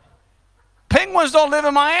 Penguins don't live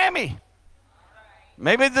in Miami.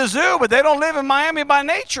 Maybe at the zoo, but they don't live in Miami by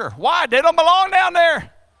nature. Why? They don't belong down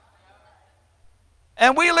there.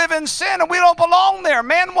 And we live in sin, and we don't belong there.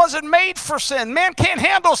 Man wasn't made for sin. Man can't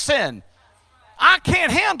handle sin. I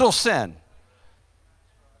can't handle sin.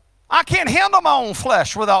 I can't handle my own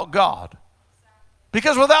flesh without God.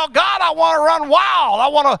 Because without God, I want to run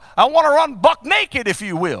wild. I want to run buck naked, if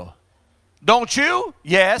you will. Don't you?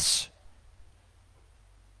 Yes.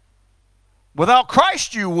 Without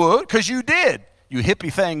Christ, you would, because you did. You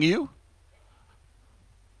hippie thing, you.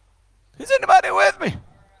 Is anybody with me?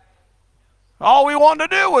 All we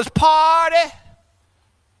wanted to do was party.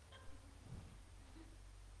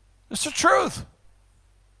 It's the truth.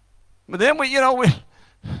 But then let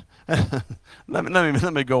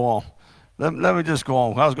me go on. Let me just go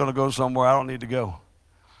on. I was going to go somewhere I don't need to go.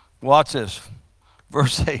 Watch this.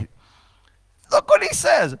 Verse 8. Look what he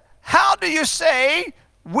says. How do you say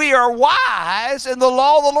we are wise and the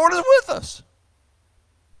law of the Lord is with us?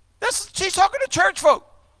 She's talking to church folk.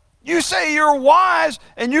 You say you're wise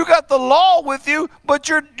and you got the law with you, but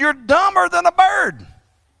you're dumber than a bird.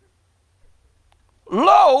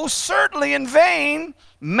 Lo, certainly in vain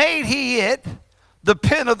made he it, the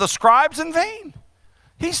pen of the scribes in vain.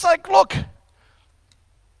 He's like, look,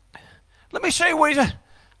 let me show you what he said.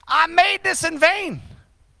 I made this in vain.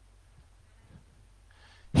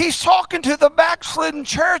 He's talking to the backslidden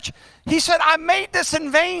church. He said, I made this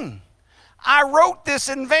in vain. I wrote this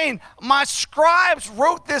in vain. My scribes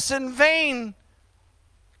wrote this in vain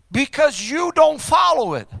because you don't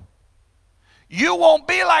follow it. You won't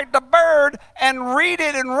be like the bird and read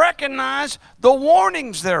it and recognize the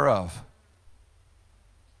warnings thereof.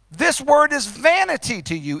 This word is vanity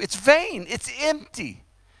to you. It's vain. It's empty.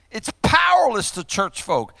 It's powerless to church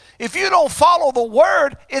folk. If you don't follow the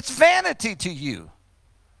word, it's vanity to you.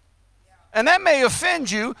 And that may offend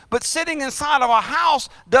you, but sitting inside of a house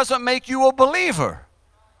doesn't make you a believer.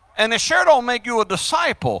 And it sure don't make you a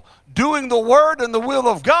disciple. Doing the word and the will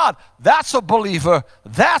of God, that's a believer,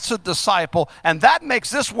 that's a disciple, and that makes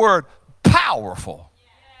this word powerful.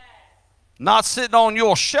 Not sitting on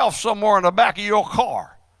your shelf somewhere in the back of your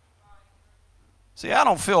car. See, I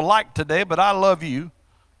don't feel like today, but I love you.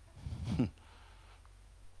 I'm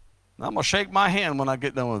going to shake my hand when I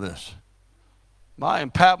get done with this.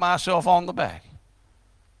 And pat myself on the back.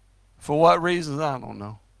 For what reasons, I don't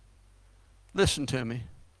know. Listen to me.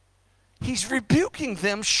 He's rebuking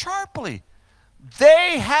them sharply.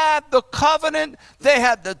 They had the covenant. They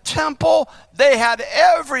had the temple. They had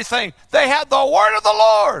everything. They had the word of the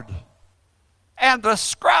Lord. And the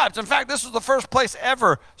scribes. In fact, this is the first place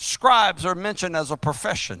ever scribes are mentioned as a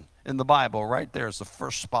profession in the Bible. Right there is the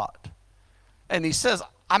first spot. And he says,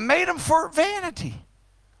 I made them for vanity.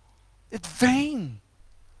 It's vain.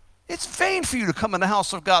 It's vain for you to come in the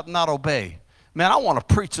house of God and not obey. Man, I want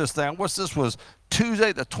to preach this thing. This was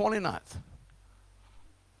Tuesday the 29th.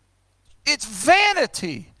 It's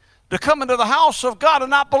vanity to come into the house of God and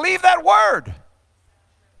not believe that word.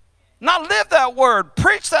 Not live that word,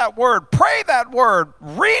 preach that word, pray that word,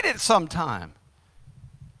 read it sometime.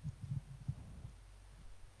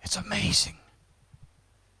 It's amazing.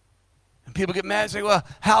 And people get mad and say, well,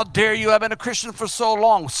 how dare you? I've been a Christian for so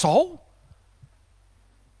long. So?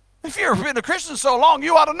 If you've been a Christian so long,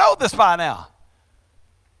 you ought to know this by now.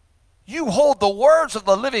 You hold the words of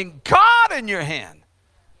the living God in your hand.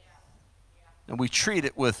 And we treat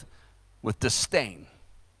it with disdain.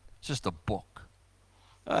 It's just a book.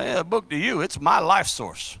 A book to you, it's my life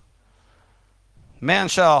source. Man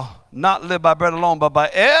shall not live by bread alone, but by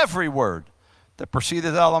every word that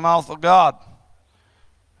proceedeth out of the mouth of God.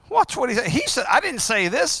 Watch what he said. He said, I didn't say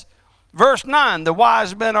this. Verse 9, the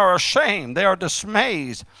wise men are ashamed. They are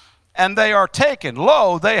dismayed, and they are taken.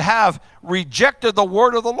 Lo, they have rejected the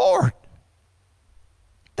word of the Lord.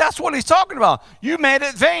 That's what he's talking about. You made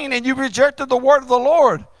it vain, and you rejected the word of the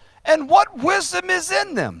Lord. And what wisdom is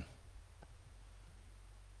in them?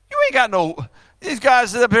 You ain't got no... These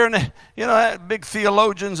guys sit up here and big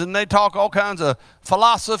theologians, and they talk all kinds of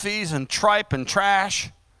philosophies and tripe and trash.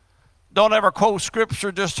 Don't ever quote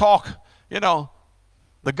scripture, just talk, the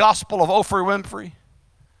gospel of Oprah Winfrey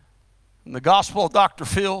and the gospel of Dr.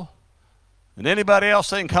 Phil and anybody else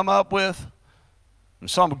they can come up with, and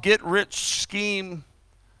some get-rich scheme,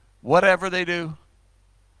 whatever they do.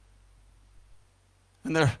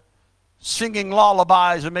 And they're singing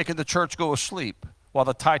lullabies and making the church go asleep while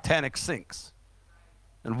the Titanic sinks.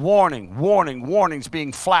 And warnings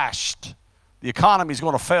being flashed. The economy is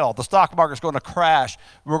going to fail. The stock market is going to crash.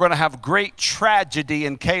 We're going to have great tragedy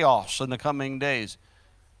and chaos in the coming days.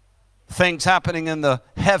 Things happening in the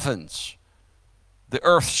heavens. The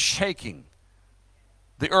earth shaking.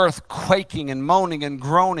 The earth quaking and moaning and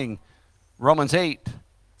groaning. Romans 8,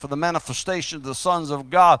 for the manifestation of the sons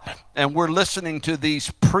of God. And we're listening to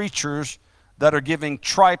these preachers that are giving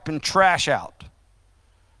tripe and trash out.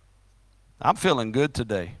 I'm feeling good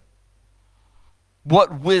today.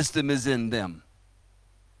 What wisdom is in them?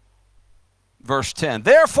 Verse 10,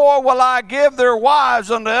 therefore will I give their wives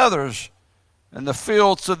unto others, and the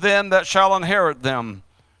fields to them that shall inherit them.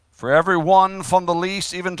 For every one from the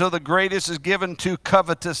least even to the greatest is given to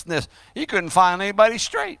covetousness. He couldn't find anybody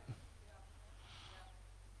straight.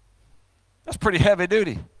 That's pretty heavy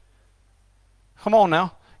duty. Come on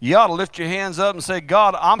now. You ought to lift your hands up and say,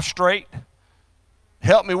 God, I'm straight.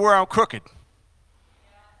 Help me where I'm crooked.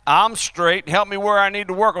 I'm straight. Help me where I need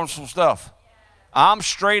to work on some stuff. I'm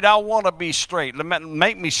straight. I want to be straight.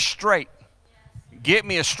 Make me straight. Get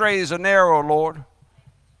me as straight as an arrow, Lord,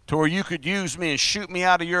 to where you could use me and shoot me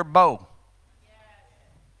out of your bow.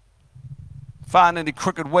 Find any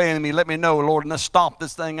crooked way in me, let me know, Lord, and let's stomp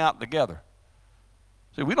this thing out together.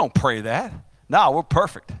 See, we don't pray that. No, we're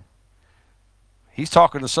perfect. He's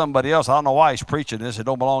talking to somebody else. I don't know why he's preaching this. It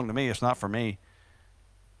don't belong to me. It's not for me.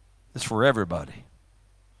 It's for everybody.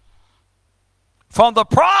 From the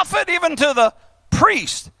prophet even to the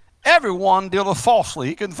priest, everyone dealeth falsely.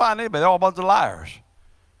 He couldn't find anybody. They're all a bunch of liars.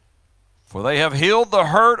 For they have healed the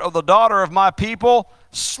hurt of the daughter of my people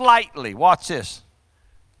slightly. Watch this.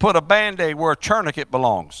 Put a Band-Aid where a tourniquet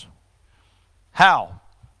belongs. How?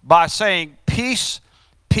 By saying, peace,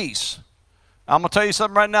 peace. I'm going to tell you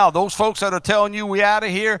something right now. Those folks that are telling you we out of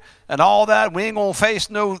here and all that, we ain't going to face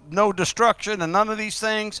no destruction and none of these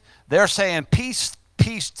things, they're saying peace,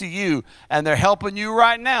 peace to you. And they're helping you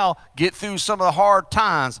right now get through some of the hard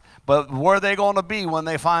times. But where are they going to be when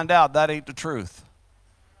they find out that ain't the truth?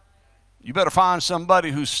 You better find somebody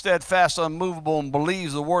who's steadfast, unmovable, and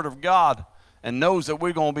believes the word of God and knows that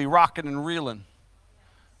we're going to be rocking and reeling.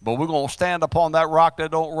 But we're going to stand upon that rock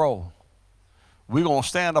that don't roll. We're going to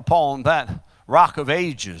stand upon that rock of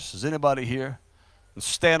ages. Is anybody here? And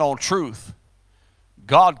stand on truth.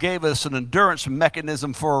 God gave us an endurance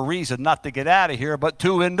mechanism for a reason, not to get out of here, but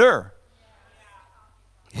to endure.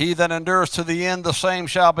 He that endures to the end, the same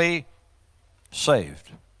shall be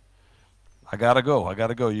saved. I got to go.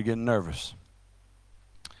 You're getting nervous.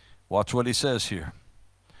 Watch what he says here.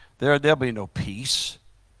 There'll be no peace.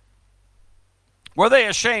 Were they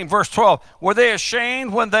ashamed? Verse 12. Were they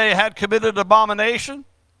ashamed when they had committed abomination?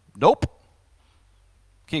 Nope.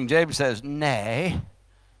 King James says, nay.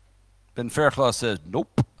 Ben Fairclough says,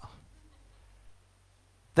 nope.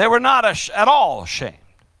 They were not at all ashamed.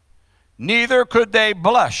 Neither could they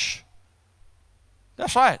blush.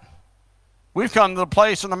 That's right. We've come to the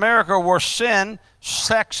place in America where sin,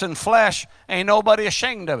 sex, and flesh, ain't nobody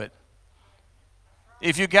ashamed of it.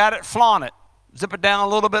 If you got it, flaunt it. Zip it down a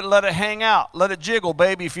little bit, let it hang out. Let it jiggle,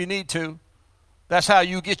 baby, if you need to. That's how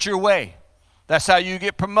you get your way. That's how you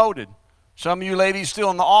get promoted. Some of you ladies still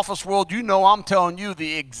in the office world, you know I'm telling you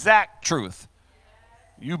the exact truth.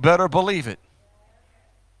 You better believe it.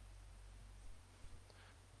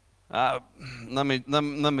 Let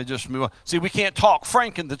me just move on. See, we can't talk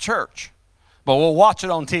frank in the church, but we'll watch it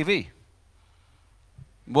on TV.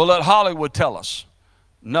 We'll let Hollywood tell us.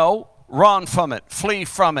 No, run from it. Flee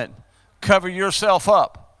from it. Cover yourself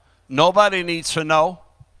up. Nobody needs to know.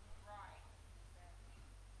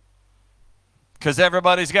 Because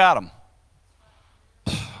everybody's got them.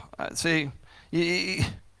 See, we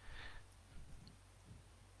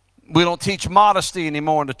don't teach modesty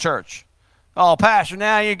anymore in the church. Oh, Pastor,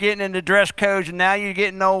 now you're getting into dress codes and now you're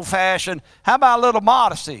getting old-fashioned. How about a little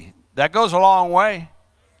modesty? That goes a long way.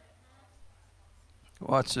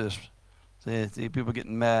 Watch this. See people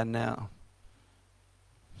getting mad now.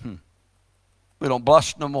 We don't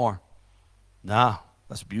blush no more. No,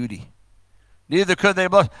 that's beauty. Neither could they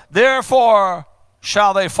blush. Therefore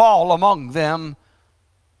shall they fall among them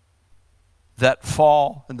that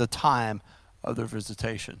fall in the time of their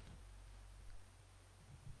visitation.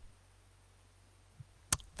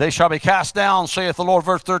 They shall be cast down, saith the Lord.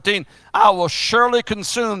 Verse 13, I will surely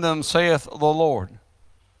consume them, saith the Lord.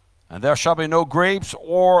 And there shall be no grapes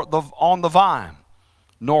on the vine,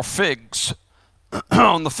 nor figs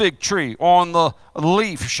on the fig tree, or on the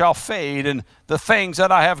leaf shall fade, and the things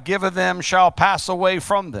that I have given them shall pass away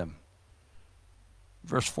from them.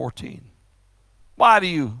 Verse 14, why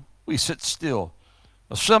do we sit still?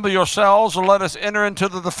 Assemble yourselves, and let us enter into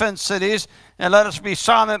the defense cities, and let us be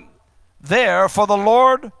silent there, for the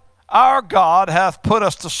Lord our God hath put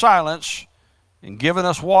us to silence, and given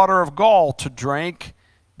us water of gall to drink,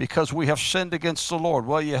 because we have sinned against the Lord.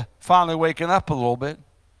 Well, you're finally waking up a little bit.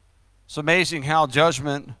 It's amazing how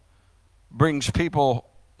judgment brings people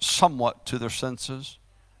somewhat to their senses.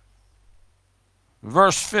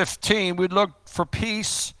 Verse 15, we looked for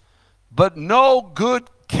peace, but no good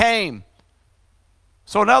came.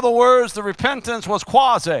 So in other words, the repentance was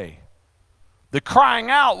quasi. The crying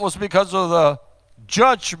out was because of the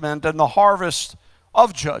judgment and the harvest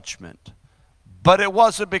of judgment. But it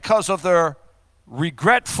wasn't because of their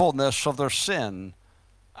regretfulness of their sin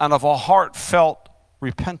and of a heartfelt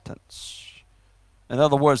repentance. In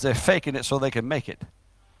other words, they're faking it so they can make it.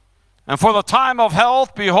 And for the time of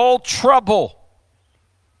health, behold, trouble.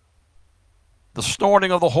 The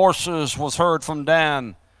snorting of the horses was heard from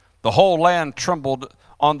Dan. The whole land trembled.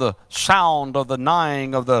 on the sound of the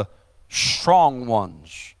neighing of the strong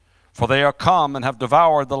ones. For they are come and have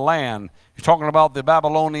devoured the land. You're talking about the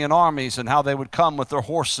Babylonian armies and how they would come with their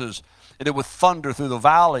horses, and it would thunder through the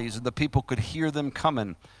valleys, and the people could hear them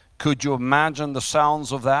coming. Could you imagine the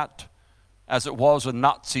sounds of that as it was in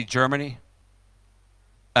Nazi Germany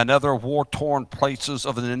and other war-torn places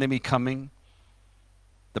of an enemy coming?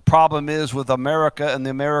 The problem is with America and the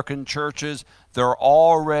American churches, they're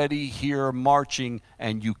already here marching,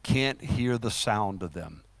 and you can't hear the sound of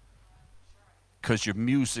them because your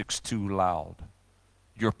music's too loud.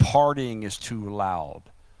 Your partying is too loud.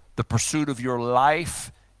 The pursuit of your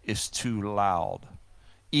life is too loud.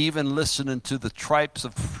 Even listening to the types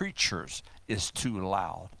of preachers is too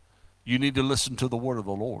loud. You need to listen to the word of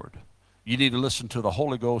the Lord. You need to listen to the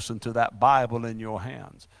Holy Ghost and to that Bible in your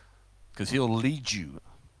hands, because he'll lead you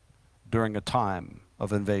during a time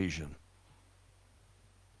of invasion.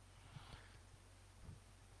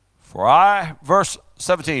 Verse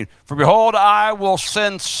 17, for behold, I will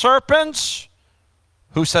send serpents.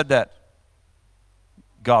 Who said that?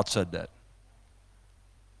 God said that.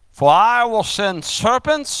 For I will send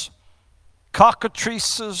serpents,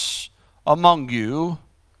 cockatrices among you,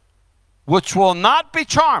 which will not be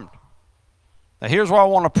charmed. Now here's where I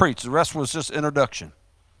want to preach. The rest was just introduction.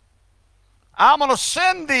 I'm going to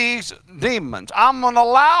send these demons. I'm going to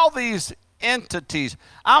allow these entities.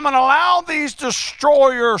 I'm going to allow these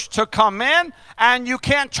destroyers to come in, and you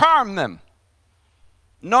can't charm them.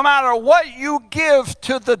 No matter what you give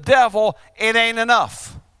to the devil, it ain't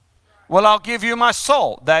enough. Well, I'll give you my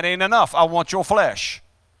soul. That ain't enough. I want your flesh.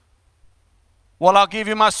 Well, I'll give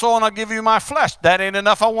you my soul and I'll give you my flesh. That ain't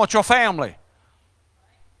enough. I want your family.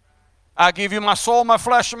 I give you my soul, my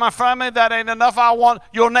flesh, and my family. That ain't enough. I want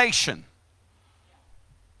your nation.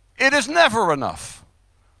 It is never enough.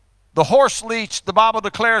 The horse leech, the Bible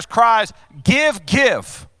declares, cries, give,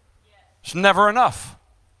 give. It's never enough.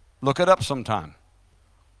 Look it up sometime.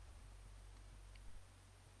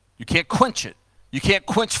 You can't quench it. You can't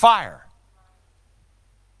quench fire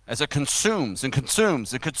as it consumes and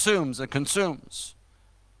consumes and consumes and consumes.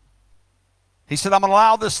 He said, I'm going to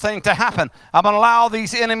allow this thing to happen. I'm going to allow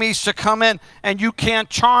these enemies to come in, and you can't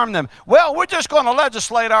charm them. Well, we're just going to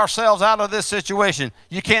legislate ourselves out of this situation.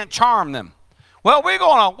 You can't charm them. Well, we're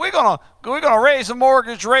going to raise the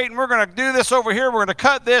mortgage rate, and we're going to do this over here. We're going to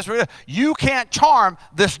cut this. You can't charm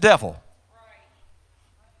this devil.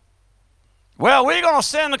 Well, we're going to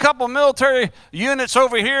send a couple of military units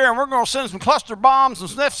over here, and we're going to send some cluster bombs and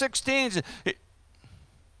some F-16s.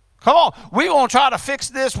 Come on, we're going to try to fix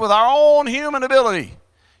this with our own human ability.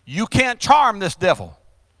 You can't charm this devil.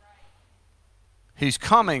 He's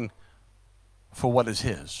coming for what is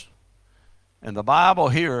his. And the Bible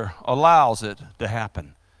here allows it to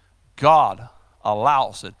happen. God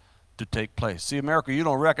allows it to take place. See, America, you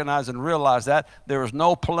don't recognize and realize that. There is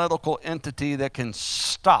no political entity that can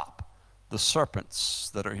stop the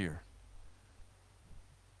serpents that are here.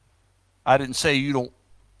 I didn't say you don't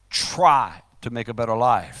try to make a better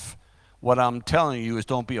life. What I'm telling you is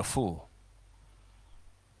don't be a fool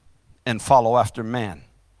and follow after man.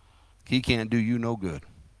 He can't do you no good.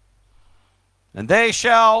 And they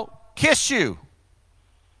shall kiss you.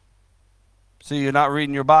 See, you're not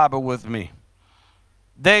reading your Bible with me.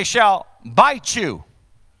 They shall bite you,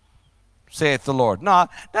 saith the Lord. No,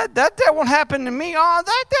 that won't happen to me.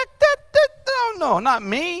 No, not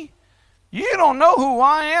me. You don't know who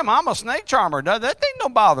I am. I'm a snake charmer. That ain't no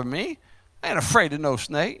bother me. I ain't afraid of no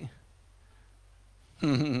snake.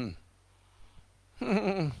 You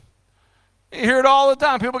hear it all the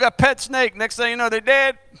time. People got pet snake. Next thing you know, they're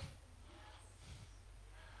dead.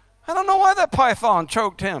 I don't know why that python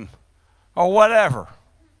choked him or whatever.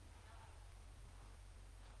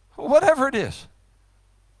 Whatever it is.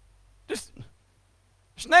 Just,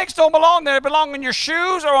 snakes don't belong there. They belong in your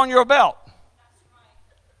shoes or on your belt.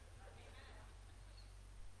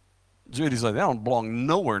 Judy's like, they don't belong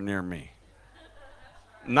nowhere near me.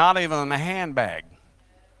 Not even in a handbag.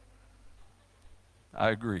 I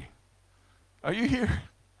agree. Are you here?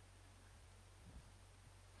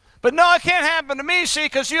 But no, it can't happen to me, see,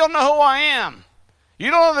 because you don't know who I am.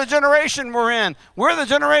 You don't know the generation we're in. We're the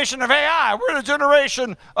generation of AI. We're the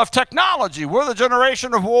generation of technology. We're the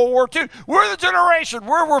generation of World War II. We're the generation.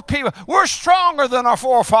 We're people. We're stronger than our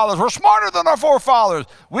forefathers. We're smarter than our forefathers.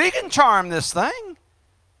 We can charm this thing.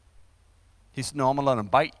 He said, no, I'm going to let him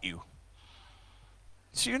bite you.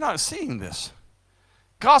 So you're not seeing this.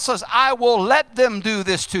 God says, I will let them do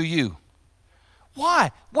this to you.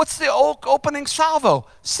 Why? What's the opening salvo?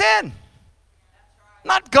 Sin.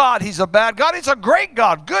 Not God, he's a bad God. He's a great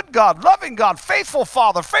God, good God, loving God, faithful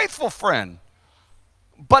Father, faithful friend.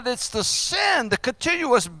 But it's the sin, the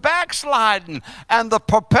continuous backsliding, and the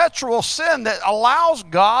perpetual sin that allows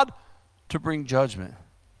God to bring judgment.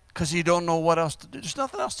 Because he don't know what else to do. There's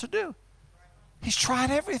nothing else to do. He's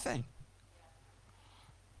tried everything.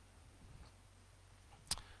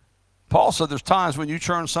 Paul said there's times when you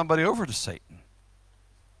turn somebody over to Satan.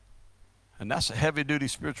 And that's a heavy-duty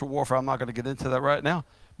spiritual warfare. I'm not going to get into that right now.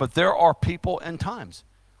 But there are people and times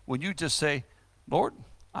when you just say, Lord,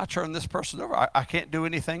 I turn this person over. I can't do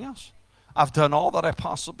anything else. I've done all that I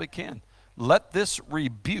possibly can. Let this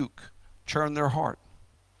rebuke turn their heart.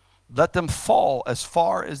 Let them fall as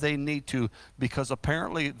far as they need to, because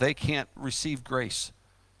apparently they can't receive grace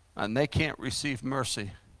and they can't receive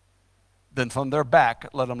mercy. Then from their back,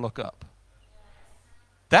 let them look up.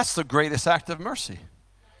 That's the greatest act of mercy.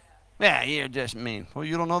 Yeah, you're just mean. Well,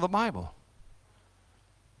 you don't know the Bible.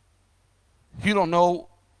 You don't know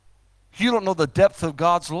the depth of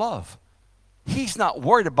God's love. He's not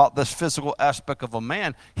worried about this physical aspect of a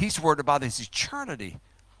man. He's worried about his eternity.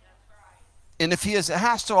 And if he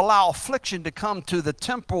has to allow affliction to come to the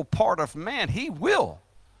temporal part of man, he will,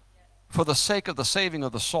 for the sake of the saving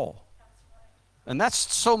of the soul. And that's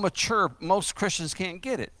so mature, most Christians can't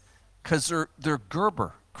get it, because they're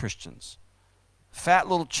Gerber Christians. Fat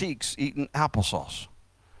little cheeks eating applesauce.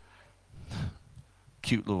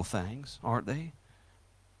 Cute little things, aren't they?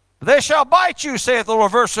 They shall bite you, saith the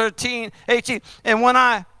Lord. Verse 18. And when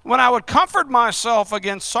I would comfort myself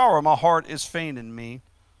against sorrow, my heart is faint in me.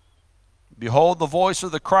 Behold, the voice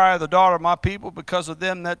of the cry of the daughter of my people, because of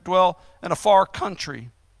them that dwell in a far country.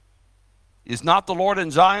 Is not the Lord in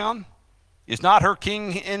Zion? Is not her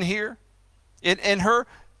king in here? In her?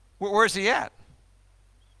 Where's he at?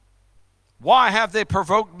 Why have they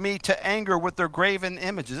provoked me to anger with their graven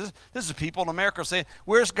images? This is people in America saying,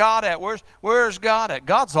 where's God at? Where's God at?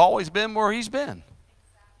 God's always been where he's been.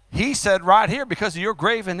 He said right here, because of your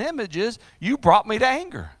graven images, you brought me to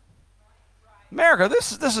anger. America,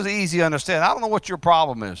 this is easy to understand. I don't know what your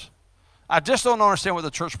problem is. I just don't understand what the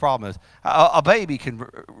church problem is. A baby can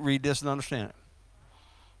read this and understand it.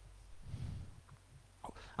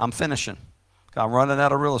 I'm finishing. I'm running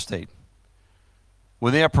out of real estate.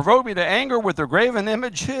 When they have provoked me to anger with their graven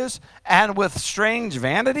images and with strange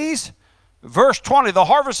vanities. Verse 20, the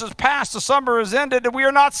harvest is past, the summer is ended, and we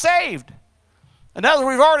are not saved. In other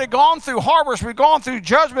words, we've already gone through harvest, we've gone through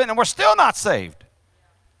judgment, and we're still not saved.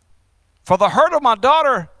 For the hurt of my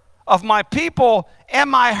daughter, of my people,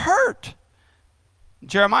 am I hurt?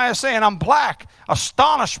 Jeremiah is saying, I'm black.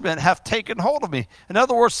 Astonishment hath taken hold of me. In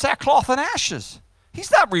other words, sackcloth and ashes.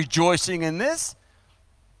 He's not rejoicing in this.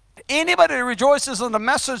 Anybody that rejoices in a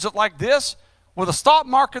message like this, with a stock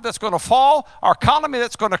market that's going to fall, our economy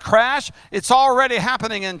that's going to crash, it's already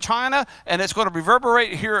happening in China, and it's going to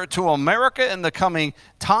reverberate here to America in the coming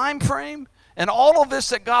time frame. And all of this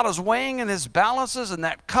that God is weighing in his balances, and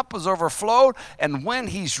that cup is overflowed, and when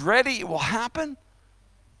he's ready, it will happen.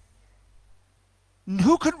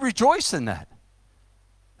 Who could rejoice in that?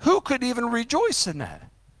 Who could even rejoice in that?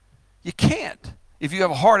 You can't if you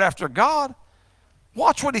have a heart after God.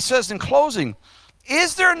 Watch what he says in closing.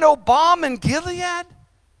 Is there no balm in Gilead?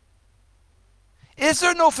 Is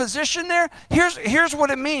there no physician there? Here's what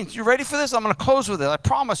it means. You ready for this? I'm going to close with it. I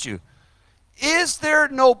promise you. Is there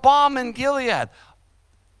no balm in Gilead?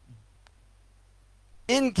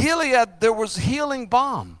 In Gilead, there was healing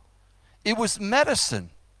balm. It was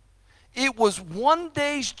medicine. It was one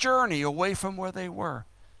day's journey away from where they were.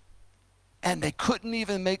 And they couldn't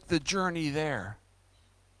even make the journey there.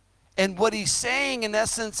 And what he's saying in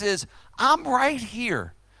essence is, I'm right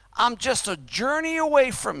here. I'm just a journey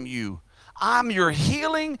away from you. I'm your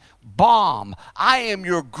healing balm. I am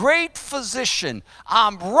your great physician.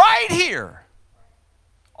 I'm right here.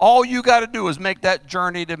 All you got to do is make that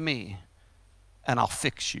journey to me, and I'll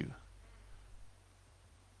fix you.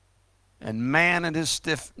 And man in his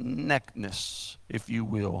stiff-neckedness, if you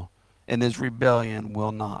will, and his rebellion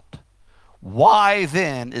will not. Why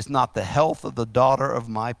then is not the health of the daughter of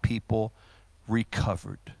my people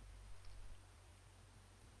recovered?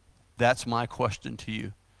 That's my question to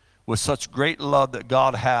you. With such great love that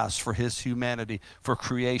God has for his humanity, for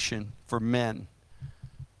creation, for men,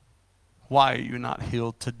 why are you not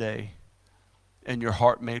healed today and your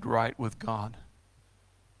heart made right with God?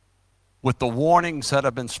 With the warnings that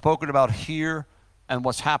have been spoken about here and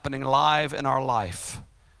what's happening live in our life,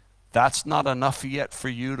 that's not enough yet for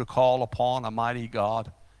you to call upon a mighty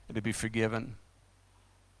God and to be forgiven.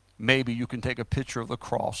 Maybe you can take a picture of the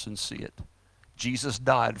cross and see it. Jesus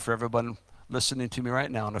died for everyone listening to me right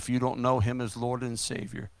now. And if you don't know him as Lord and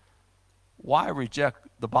Savior, why reject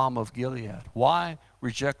the balm of Gilead? Why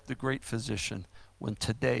reject the great physician when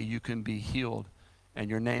today you can be healed and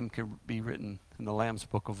your name can be written in the Lamb's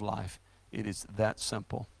Book of Life. It is that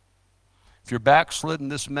simple. If you're backslidden,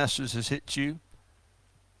 this message has hit you,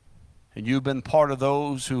 and you've been part of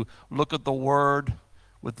those who look at the Word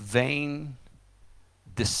with vain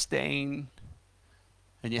disdain,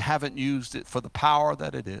 and you haven't used it for the power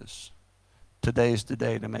that it is, today's the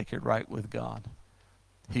day to make it right with God.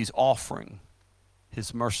 He's offering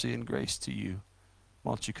His mercy and grace to you.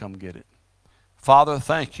 Why don't you come get it? Father,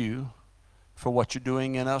 thank you for what you're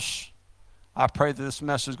doing in us. I pray that this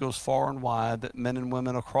message goes far and wide, that men and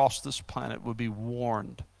women across this planet would be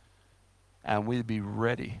warned, and we'd be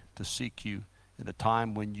ready to seek you in a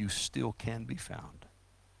time when you still can be found.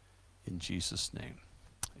 In Jesus' name,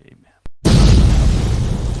 amen.